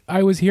 I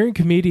was hearing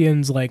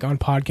comedians like on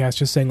podcasts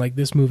just saying like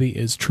this movie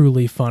is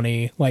truly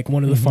funny, like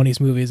one of the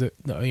funniest movies that,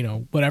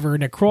 whatever,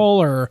 Nick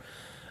Kroll or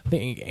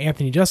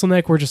Anthony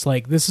Jeselnik were just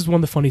like, this is one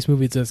of the funniest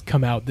movies that's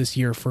come out this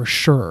year for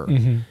sure,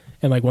 and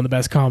like one of the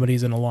best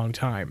comedies in a long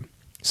time.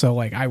 So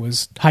like I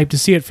was hyped to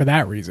see it for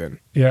that reason.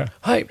 Yeah,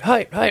 hype,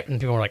 and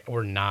people were like,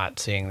 we're not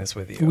seeing this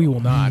with you. We will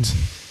not.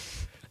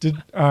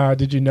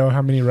 Did you know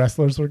how many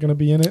wrestlers were going to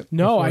be in it?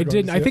 No, I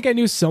didn't. I think I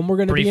knew some were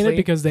going to be in it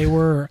because they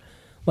were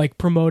like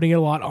promoting it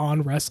a lot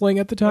on wrestling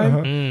at the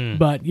time.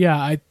 But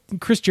yeah,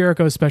 Chris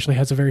Jericho especially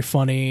has a very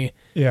funny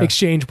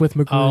exchange with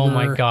McGruder. Oh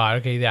my god!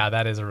 Okay, yeah,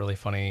 that is a really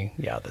funny.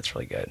 Yeah, that's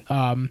really good.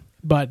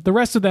 But the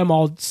rest of them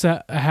all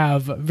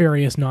have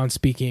various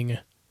non-speaking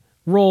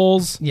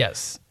roles.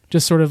 Yes,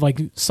 just sort of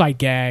like sight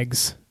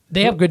gags.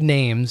 They have good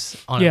names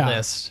on a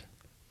list.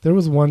 There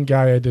was one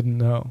guy I didn't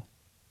know.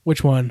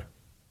 Which one?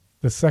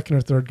 The second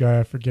or third guy,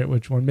 I forget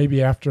which one.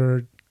 Maybe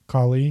after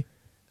Kali.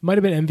 Might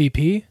have been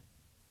MVP.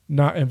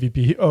 Not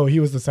MVP. Oh, he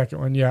was the second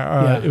one.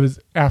 Yeah, it was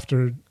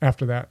after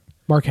that.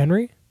 Mark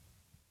Henry?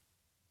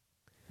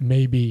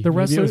 Maybe.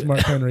 Maybe it was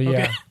Mark Henry. Okay.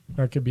 Yeah,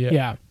 that could be it.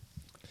 Yeah.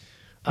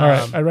 All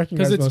right, I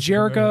recognize because it's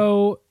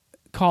Jericho,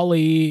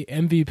 Kali,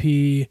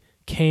 MVP,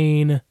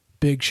 Kane,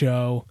 Big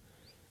Show,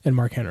 and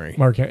Mark Henry.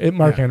 Mark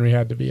Henry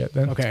had to be it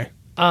then. Okay.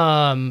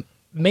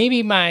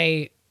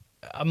 Maybe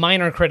a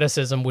minor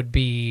criticism would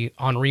be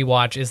on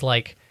rewatch is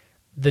like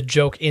the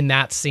joke in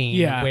that scene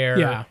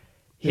where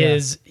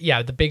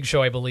the Big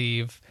Show, I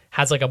believe,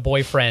 has like a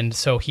boyfriend,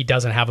 so he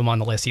doesn't have him on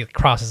the list. He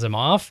crosses him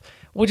off,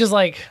 which is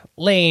like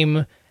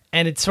lame,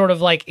 and it's sort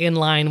of like in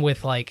line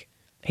with like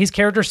his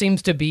character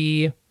seems to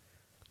be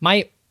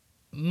my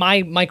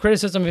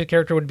criticism of his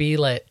character would be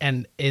like,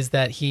 and is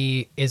that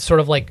he is sort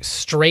of like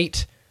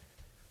straight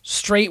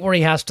where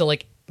he has to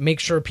like make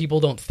sure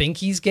people don't think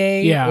he's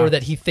gay or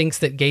that he thinks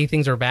that gay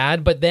things are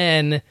bad, but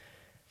then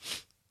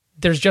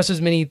there's just as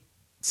many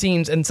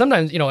scenes and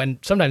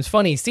sometimes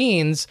funny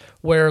scenes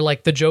where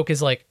like the joke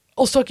is like,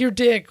 "Oh, suck your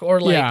dick," or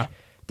like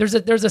there's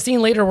a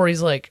scene later where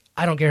he's like,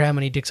 "I don't care how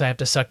many dicks I have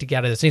to suck to get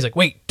out of this." And he's like,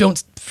 "Wait,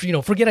 don't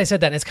forget I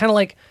said that." And it's kind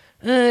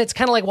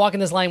of like walking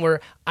this line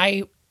where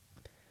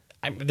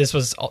this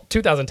was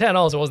 2010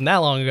 also, it wasn't that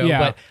long ago,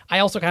 but I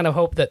also kind of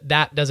hope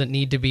that doesn't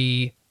need to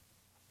be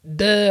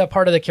the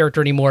part of the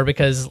character anymore,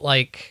 because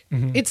like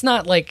it's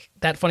not like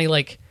that funny.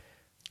 Like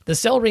the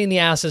celery in the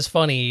ass is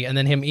funny and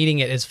then him eating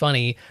it is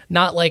funny,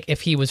 not like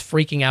if he was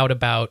freaking out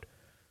about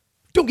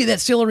don't get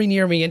that celery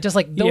near me, and just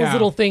like those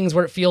little things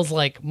where it feels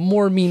like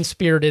more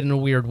mean-spirited in a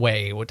weird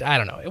way, which I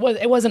don't know,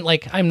 it wasn't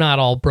like I'm not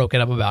all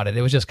broken up about it.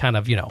 It was just kind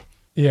of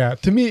Yeah,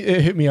 to me,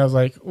 it hit me. I was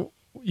like,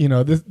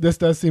 this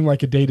does seem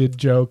like a dated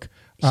joke.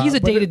 He's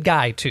a but dated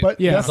guy too. But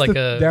yeah,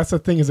 that's the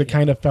thing, is it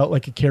kind of felt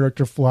like a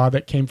character flaw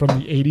that came from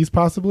the 80s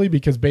possibly,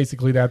 because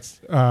basically that's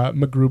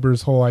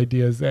MacGruber's whole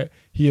idea, is that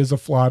he is a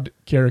flawed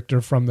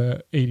character from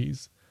the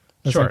 80s.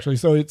 Essentially.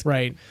 Sure. So it's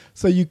right.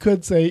 So you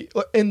could say,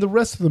 and the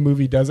rest of the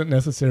movie doesn't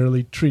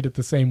necessarily treat it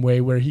the same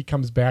way, where he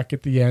comes back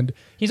at the end.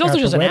 He's also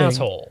just an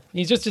asshole.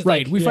 He's just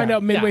right. Like, we find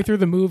out midway through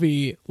the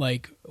movie,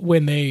 like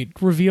when they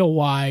reveal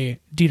why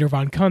Dieter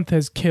von Kuntz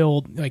has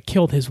killed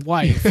his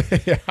wife.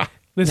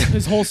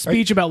 This whole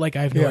speech about like,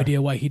 I have no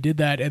idea why he did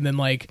that, and then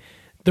like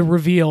the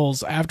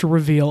reveals after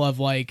reveal of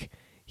like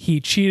he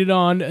cheated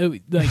on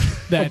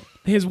that.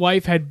 His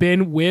wife had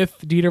been with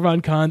Dieter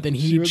von Kuntz, and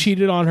he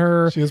cheated on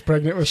her. She was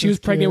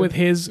pregnant with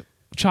his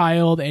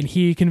child, and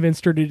he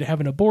convinced her to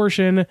have an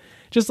abortion.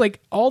 Just like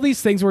all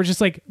these things were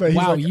just like,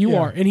 wow, you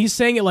are. And he's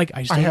saying it like,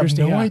 I have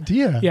understand. no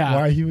idea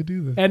why he would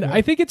do this. And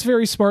I think it's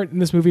very smart in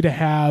this movie to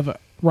have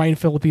Ryan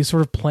Phillippe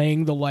sort of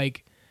playing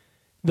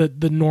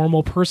the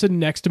normal person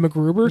next to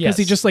MacGruber, because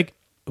he's just like,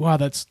 wow,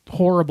 that's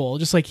horrible.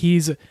 Just like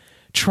he's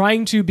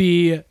trying to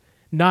be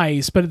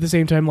nice, but at the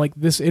same time, like,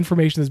 this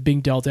information that's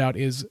being dealt out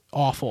is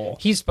awful.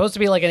 He's supposed to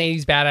be like an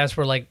 80s badass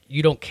where like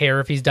you don't care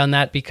if he's done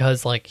that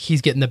because like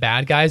he's getting the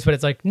bad guys, but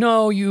it's like,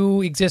 no,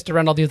 you exist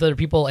around all these other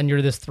people and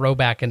you're this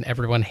throwback and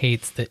everyone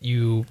hates that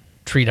you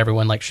treat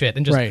everyone like shit,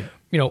 and just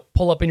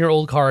pull up in your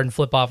old car and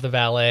flip off the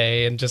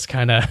valet and just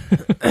kind of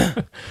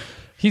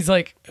he's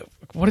like,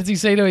 what does he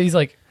say to it? He's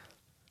like,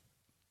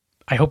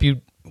 I hope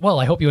you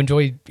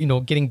enjoy,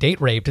 getting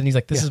date raped. And he's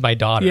like, this is my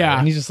daughter. Yeah.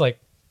 And he's just like,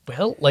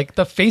 well, like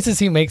the faces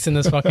he makes in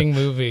this fucking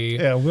movie.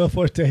 Yeah, Will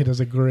Forte does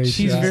a great job.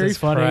 She's very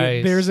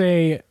funny. Christ.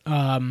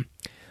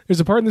 There's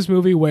a part in this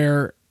movie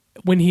where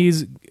when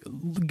he's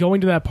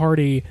going to that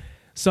party,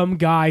 some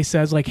guy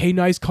says like, "Hey,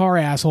 nice car,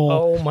 asshole."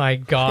 Oh my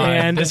god!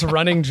 And this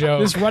running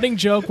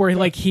joke where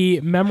like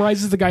he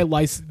memorizes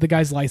the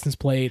guy's license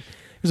plate.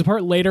 There's a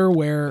part later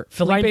where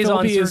Philippe's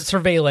on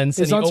surveillance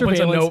and he opens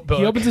a notebook.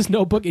 He opens his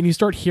notebook and you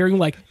start hearing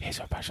like, it's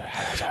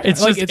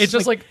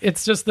just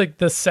like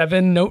the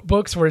 7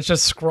 notebooks where it's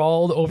just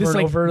scrawled over this,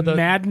 and over the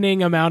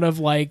maddening amount of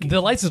like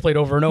the license plate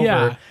over and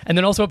over, and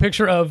then also a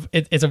picture of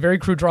it's a very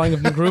crude drawing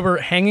of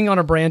MacGruber hanging on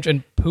a branch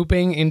and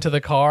pooping into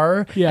the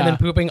car, and then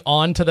pooping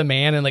onto the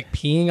man and like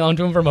peeing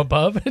onto him from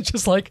above. It's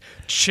just like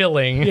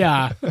chilling.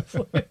 Yeah,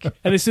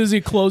 and as soon as he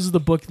closes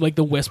the book, like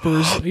the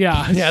whispers.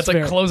 It's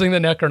like closing the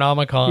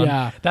Necronomicon.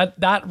 Yeah.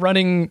 That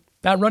running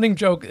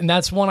joke, and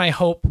that's one I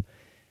hope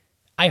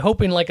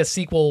in like a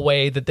sequel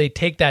way that they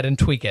take that and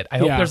tweak it. I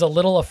hope there's a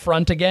little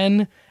affront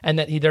again, and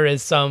that there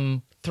is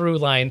some through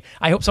line.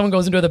 I hope someone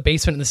goes into the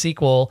basement in the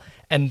sequel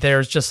and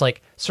there's just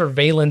like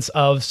surveillance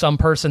of some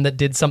person that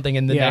did something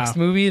in the next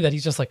movie that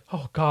he's just like,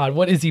 oh god,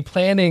 what is he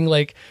planning?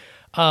 Like,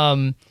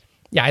 I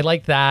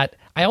like that.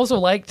 I also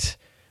liked.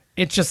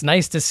 It's just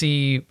nice to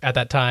see at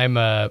that time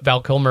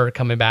Val Kilmer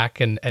coming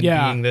back and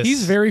being this.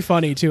 He's very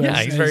funny too.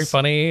 Yeah, he's very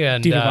funny.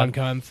 And Dieter von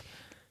Kuntz.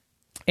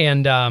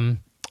 And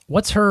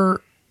what's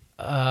her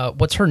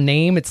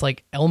name? It's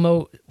like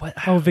Elmo. What?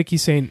 Oh, Vicky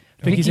St.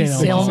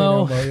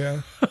 Elmo.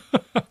 Yeah.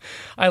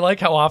 I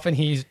like how often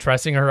he's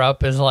dressing her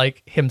up as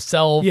like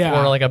himself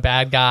or like a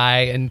bad guy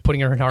and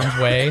putting her in harm's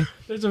way.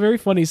 There's a very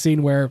funny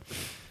scene where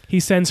he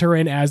sends her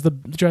in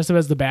dressed up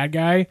as the bad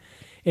guy,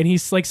 and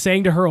he's like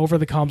saying to her over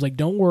the comms, like,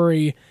 "Don't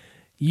worry,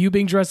 you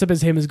being dressed up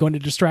as him is going to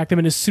distract him."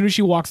 And as soon as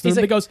she walks through,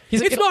 he goes,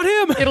 "It's not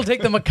him." It'll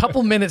take them a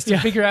couple minutes to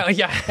figure out.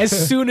 Yeah. As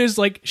soon as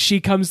like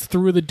she comes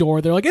through the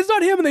door, they're like, "It's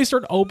not him," and they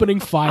start opening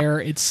fire.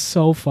 It's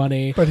so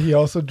funny. But he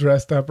also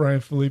dressed up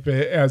Ryan Phillippe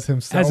as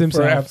himself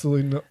for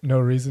absolutely no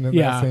reason in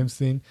that same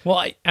scene.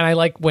 Well, I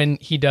like when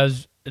he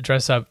does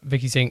dress up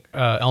Vicky St.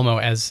 Elmo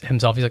as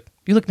himself. He's like,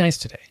 "You look nice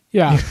today."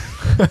 Yeah.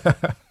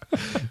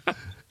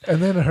 And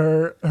then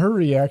her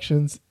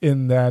reactions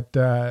in that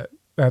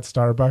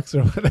Starbucks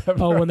or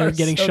whatever. Oh, when they're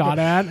getting shot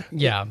at?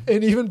 Yeah.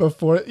 And even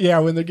before,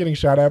 when they're getting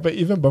shot at, but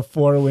even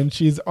before, when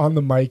she's on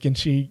the mic and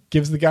she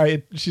gives the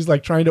guy, she's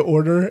like trying to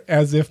order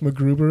as if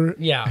MacGruber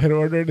had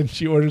ordered, and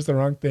she orders the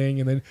wrong thing,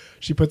 and then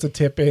she puts a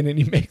tip in and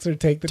he makes her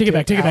take it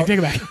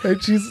back.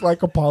 And she's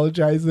like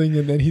apologizing,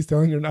 and then he's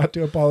telling her not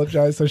to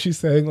apologize. So she's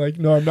saying like,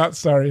 "No, I'm not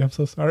sorry. I'm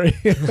so sorry."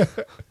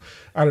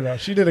 I don't know.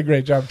 She did a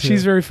great job too.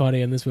 She's very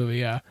funny in this movie,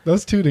 yeah.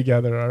 Those two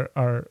together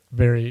are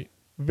very,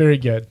 very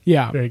good.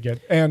 Yeah. Very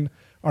good. And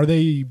are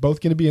they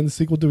both going to be in the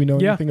sequel? Do we know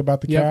anything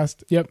about the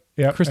cast? Yep.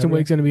 Kristen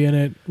Wiig's going to be in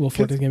it. Will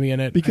Forte's going to be in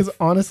it. Because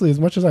honestly, as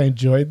much as I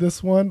enjoyed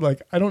this one,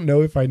 like, I don't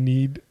know if I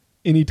need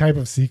any type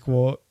of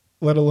sequel,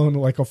 let alone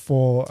like a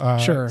full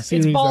series.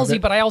 It's ballsy,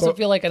 of but I also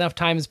feel like enough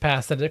time has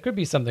passed that it could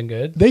be something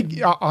good.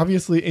 They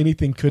obviously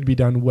anything could be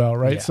done well,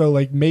 right? Yeah. So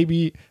like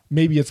maybe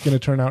it's going to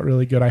turn out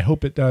really good. I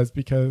hope it does,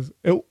 because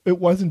it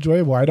was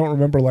enjoyable. I don't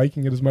remember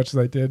liking it as much as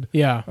I did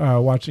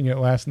watching it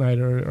last night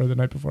or the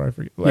night before. I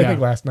forget. I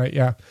think last night,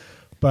 yeah.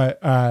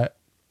 But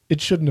it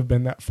shouldn't have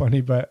been that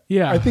funny, but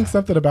Yeah. I think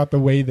something about the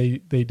way they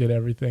did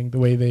everything, the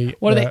way they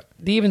What do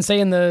they even say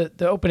in the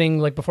opening,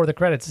 like before the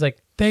credits? It's like,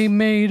 they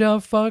made a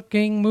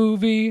fucking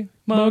movie,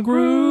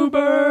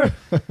 MacGruber.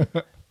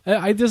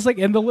 I just like,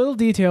 and the little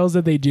details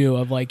that they do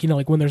of like, you know,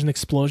 like when there's an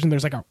explosion,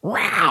 there's like a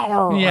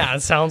wow Yeah,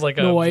 it sounds like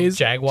a noise.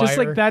 jaguar. Just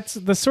like that's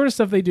the sort of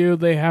stuff they do.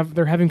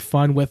 They're having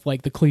fun with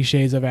like the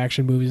cliches of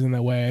action movies in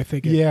that way. I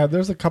think. Yeah,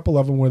 there's a couple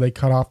of them where they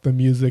cut off the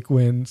music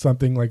when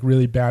something like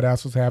really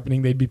badass was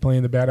happening. They'd be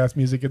playing the badass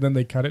music, and then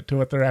they cut it to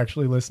what they're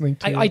actually listening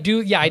to. I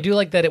do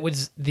like that it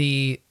was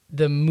the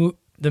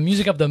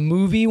music of the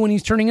movie when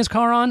he's turning his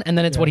car on, and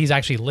then it's what he's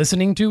actually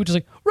listening to, which is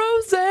like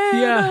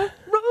Rosanna. Yeah.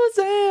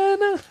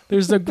 Rosanna.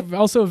 There's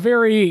also a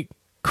very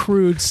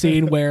crude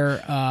scene where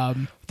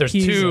There's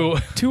two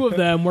of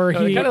them where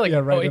he kind of like Yeah,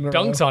 right it in a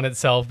dunks row. on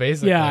itself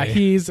basically. yeah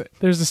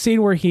there's a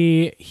scene where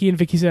he and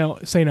Vicky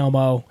St.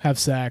 Elmo have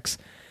sex,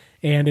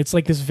 and it's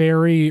like this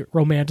very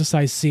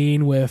romanticized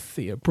scene with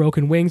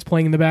broken wings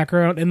playing in the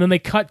background, and then they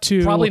cut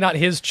to Probably not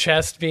his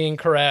chest being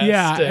caressed.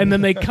 yeah, and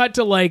then they cut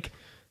to like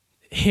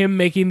him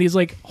making these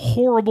like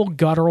horrible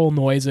guttural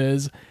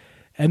noises,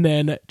 and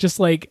then just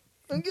like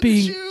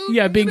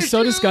being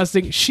so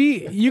disgusting.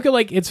 You could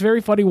like, it's very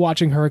funny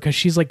watching her because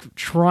she's like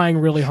trying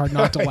really hard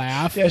not to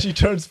laugh. Yeah, she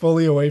turns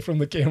fully away from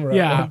the camera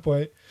Yeah. at one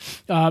point.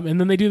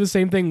 And then they do the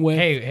same thing with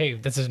hey,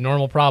 this is a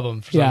normal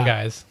problem for some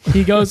guys.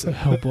 He goes,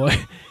 oh boy,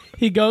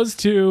 he goes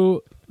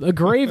to the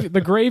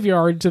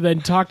graveyard to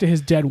then talk to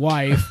his dead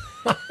wife,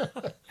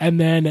 and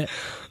then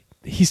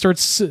he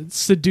starts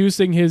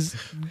seducing his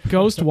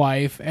ghost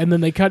wife, and then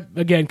they cut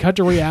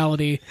to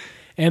reality.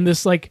 And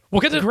this like Well,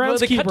 they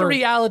groundskeeper, cut to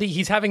reality.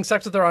 He's having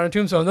sex with her on a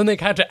tombstone. Then they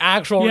cut to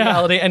actual Yeah.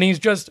 reality, and he's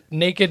just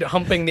naked,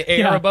 humping the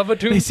air above a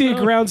tombstone. They see a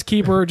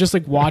groundskeeper just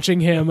like watching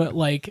him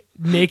like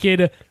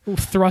naked,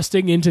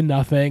 thrusting into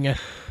nothing.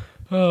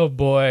 Oh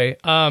boy.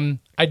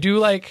 I do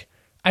like.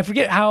 I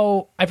forget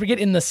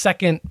in the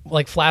second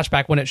like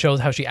flashback when it shows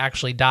how she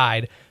actually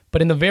died,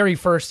 but in the very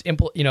first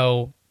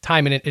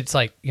time in it's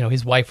like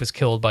his wife was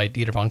killed by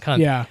Dieter von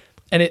Kunt. Yeah.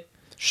 And it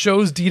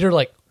shows Dieter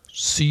like,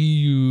 see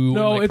you.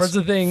 No, like, it's first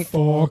the thing.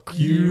 Fuck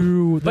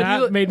you.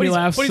 That made me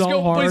laugh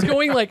so hard. But he's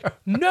going like,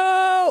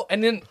 no,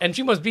 and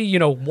she must be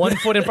 1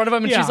 foot in front of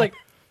him, and Yeah. she's like,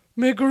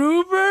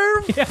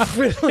 MacGruber.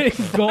 Yeah,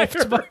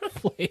 engulfed by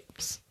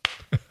flames.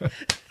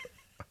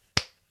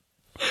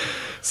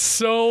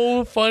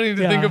 So funny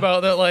to Yeah. think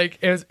about that. Like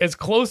as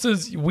close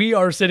as we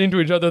are sitting to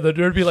each other, that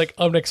there'd be like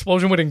an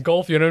explosion would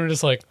engulf you, and I'm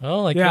just like,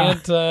 oh, I Yeah.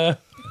 can't.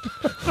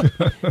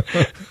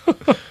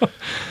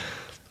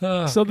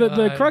 So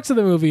the crux of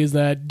the movie is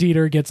that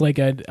Dieter gets like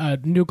a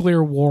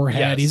nuclear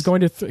warhead. Yes. He's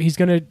going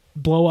to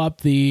blow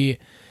up the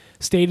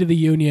State of the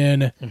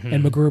Union, Mm-hmm.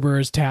 and MacGruber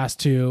is tasked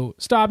to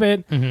stop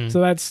it. So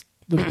that's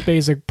the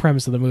basic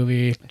premise of the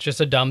movie. Just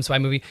a dumb spy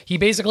movie. He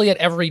basically at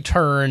every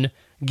turn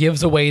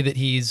gives away that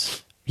he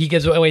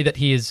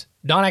is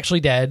not actually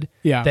dead.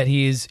 Yeah. That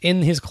he's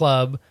in his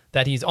club.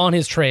 That he's on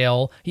his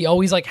trail. He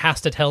always like has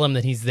to tell him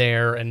that he's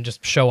there and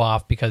just show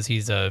off because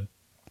he's a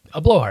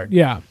blowhard.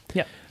 Yeah.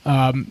 Yeah.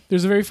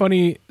 There's a very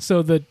funny.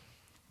 So the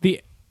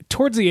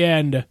towards the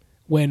end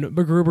when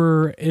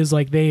MacGruber is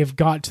like they have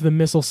got to the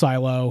missile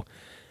silo,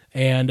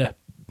 and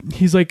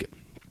he's like,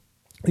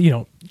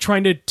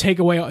 trying to take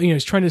away.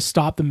 He's trying to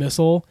stop the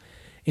missile,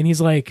 and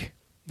he's like,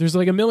 "There's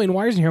like a million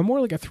wires in here. I'm more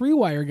like a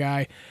 3-wire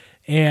guy,"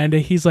 and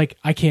he's like,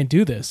 "I can't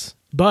do this."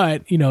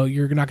 But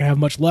you're not gonna have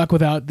much luck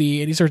without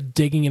the. And he starts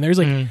digging in. There's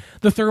like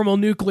the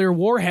thermonuclear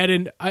warhead,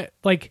 and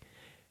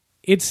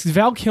it's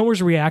Val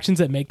Kilmer's reactions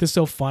that make this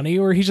so funny,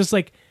 where he's just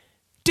like,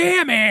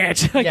 damn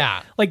it.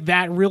 Yeah. Like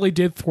that really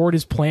did thwart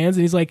his plans.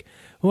 And he's like,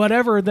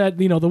 whatever, that,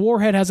 the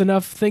warhead has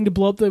enough thing to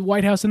blow up the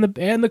White House and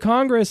the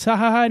Congress. Ha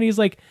ha ha. And he's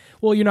like,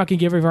 well, you're not going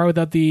to get very far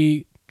without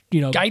the,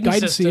 Guidance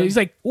system. He's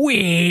like,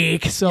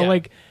 weak. So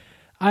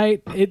Yeah.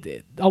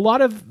 a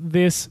lot of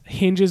this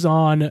hinges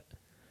on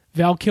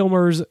Val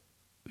Kilmer's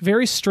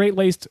very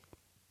straight-laced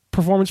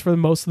performance for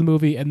most of the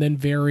movie, and then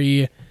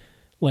very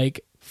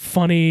like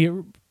funny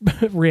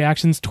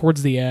reactions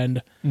towards the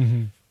end.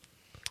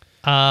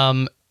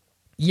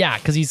 Yeah,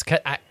 because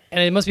and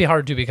it must be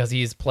hard too because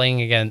he's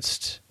playing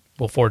against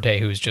Forte,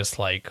 who's just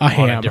like A on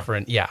ham. a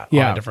different on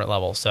a different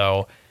level.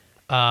 So,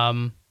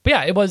 but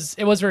yeah, it was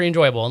very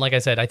enjoyable. And like I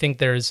said, I think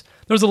there's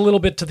a little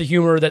bit to the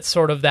humor that's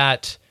sort of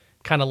that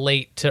kind of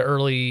late to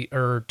early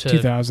or to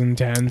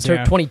 2010s, to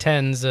yeah.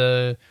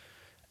 2010s,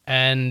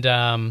 and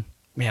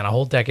man, a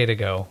whole decade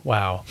ago.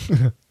 Wow,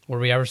 were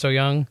we ever so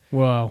young?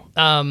 Whoa.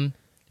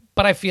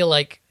 But I feel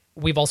like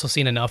we've also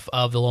seen enough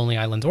of the Lonely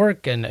Island's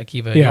work and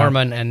Akiva Yeah.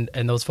 Norman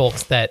and those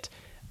folks that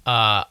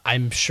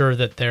I'm sure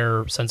that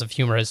their sense of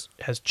humor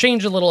has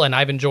changed a little, and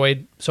I've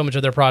enjoyed so much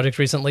of their projects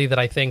recently that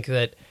I think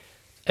that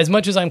as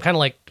much as I'm kind of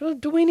like,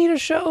 do we need a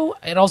show?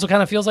 It also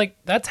kind of feels like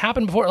that's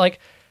happened before. Like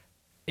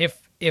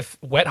if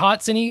Wet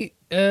Hot's any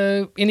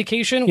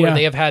indication, where Yeah.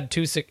 they have had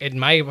in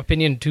my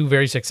opinion, two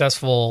very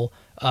successful,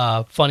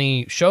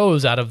 funny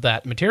shows out of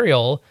that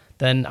material,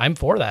 then I'm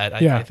for that.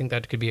 Yeah. I think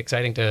that could be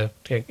exciting to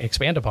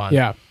expand upon.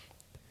 Yeah.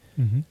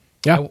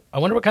 Yeah. I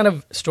wonder what kind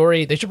of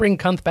story they should bring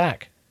Kunth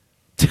back.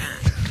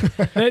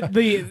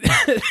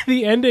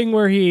 The ending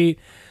where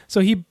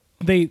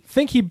they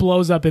think he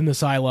blows up in the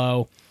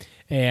silo,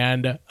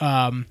 and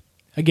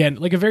again,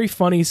 like a very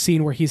funny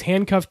scene where he's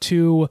handcuffed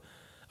to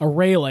a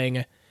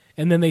railing,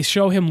 and then they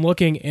show him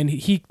looking, and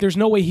there's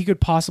no way he could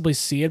possibly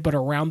see it, but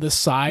around the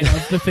side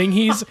of the thing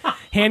he's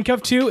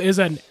handcuffed to is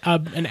an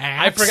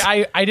axe.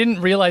 I didn't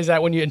realize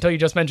that until you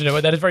just mentioned it,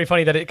 but that is very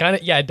funny that it kind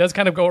of, it does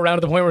kind of go around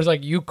to the point where it's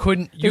like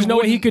there's no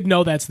way he could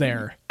know that's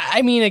there.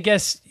 I mean, I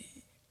guess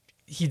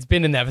he's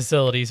been in that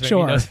facility, so maybe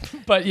sure. He knows.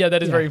 But yeah,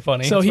 that is very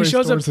funny. So he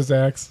shows up. His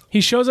axe.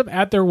 He shows up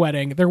at their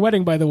wedding. Their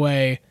wedding, by the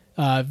way,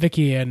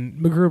 Vicky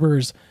and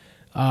MacGruber's.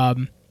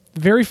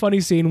 Very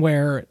funny scene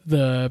where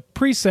the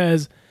priest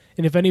says,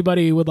 "And if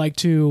anybody would like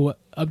to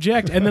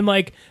object," and then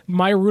like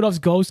Maya Rudolph's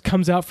ghost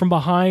comes out from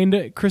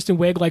behind Kristen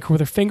Wiig like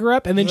with her finger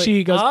up, and then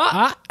she goes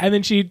and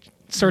then she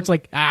starts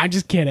like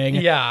just kidding.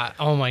 Yeah.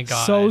 Oh my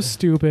god. So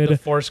stupid. The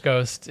Force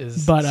Ghost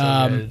is. But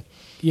so good.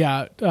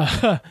 yeah.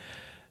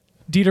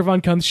 Dieter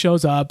von Kuntz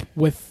shows up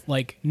with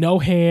like no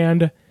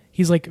hand.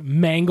 He's like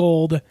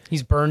mangled.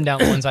 He's burned down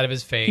one side of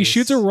his face. He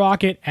shoots a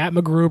rocket at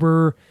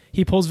MacGruber.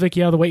 He pulls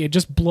Vicky out of the way. It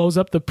just blows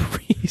up the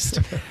priest.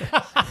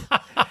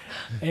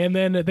 And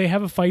then they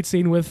have a fight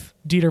scene with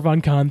Dieter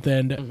von Kuntz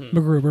and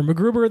MacGruber.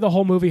 MacGruber, the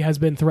whole movie, has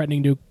been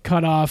threatening to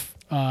cut off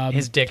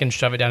his dick and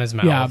shove it down his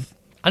mouth. Yeah.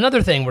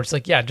 Another thing where it's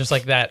like, just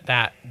like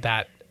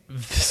that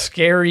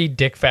scary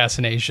dick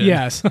fascination.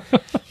 Yes.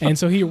 And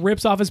so he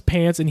rips off his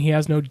pants and he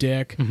has no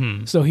dick.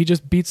 So he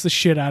just beats the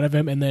shit out of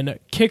him and then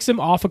kicks him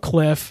off a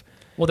cliff.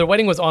 Well, their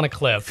wedding was on a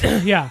cliff.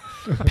 Yeah.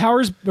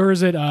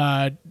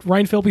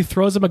 Ryan Phillippe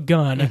throws him a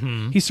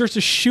gun. He starts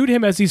to shoot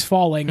him as he's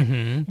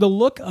falling. The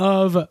look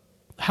of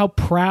how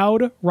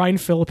proud Ryan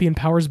Phillippe and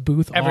Powers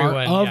Booth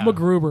are of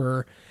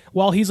MacGruber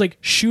while he's like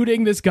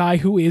shooting this guy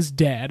who is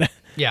dead.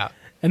 Yeah.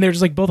 And they're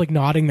just like both like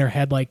nodding their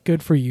head like,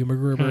 good for you,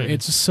 MacGruber.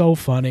 It's so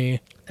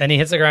funny. And he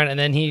hits the ground and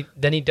then he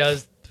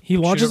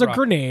launches a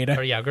grenade.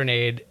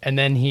 Grenade, and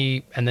then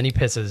he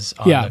pisses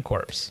on the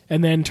corpse.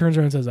 And then turns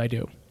around and says, I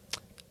do.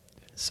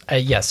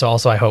 So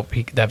also I hope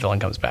that villain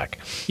comes back.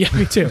 Yeah,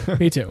 me too.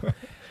 Me too.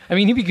 I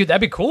mean, he'd be good.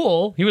 That'd be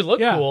cool. He would look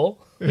cool.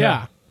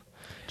 Yeah.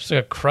 Just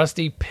like a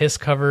crusty,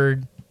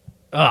 piss-covered...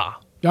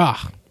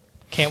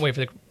 Can't wait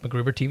for the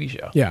MacGruber TV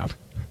show. Yeah.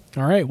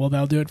 All right, well,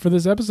 that'll do it for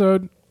this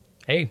episode.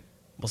 Hey,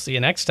 we'll see you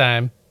next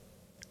time.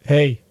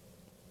 Hey,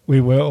 we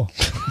will.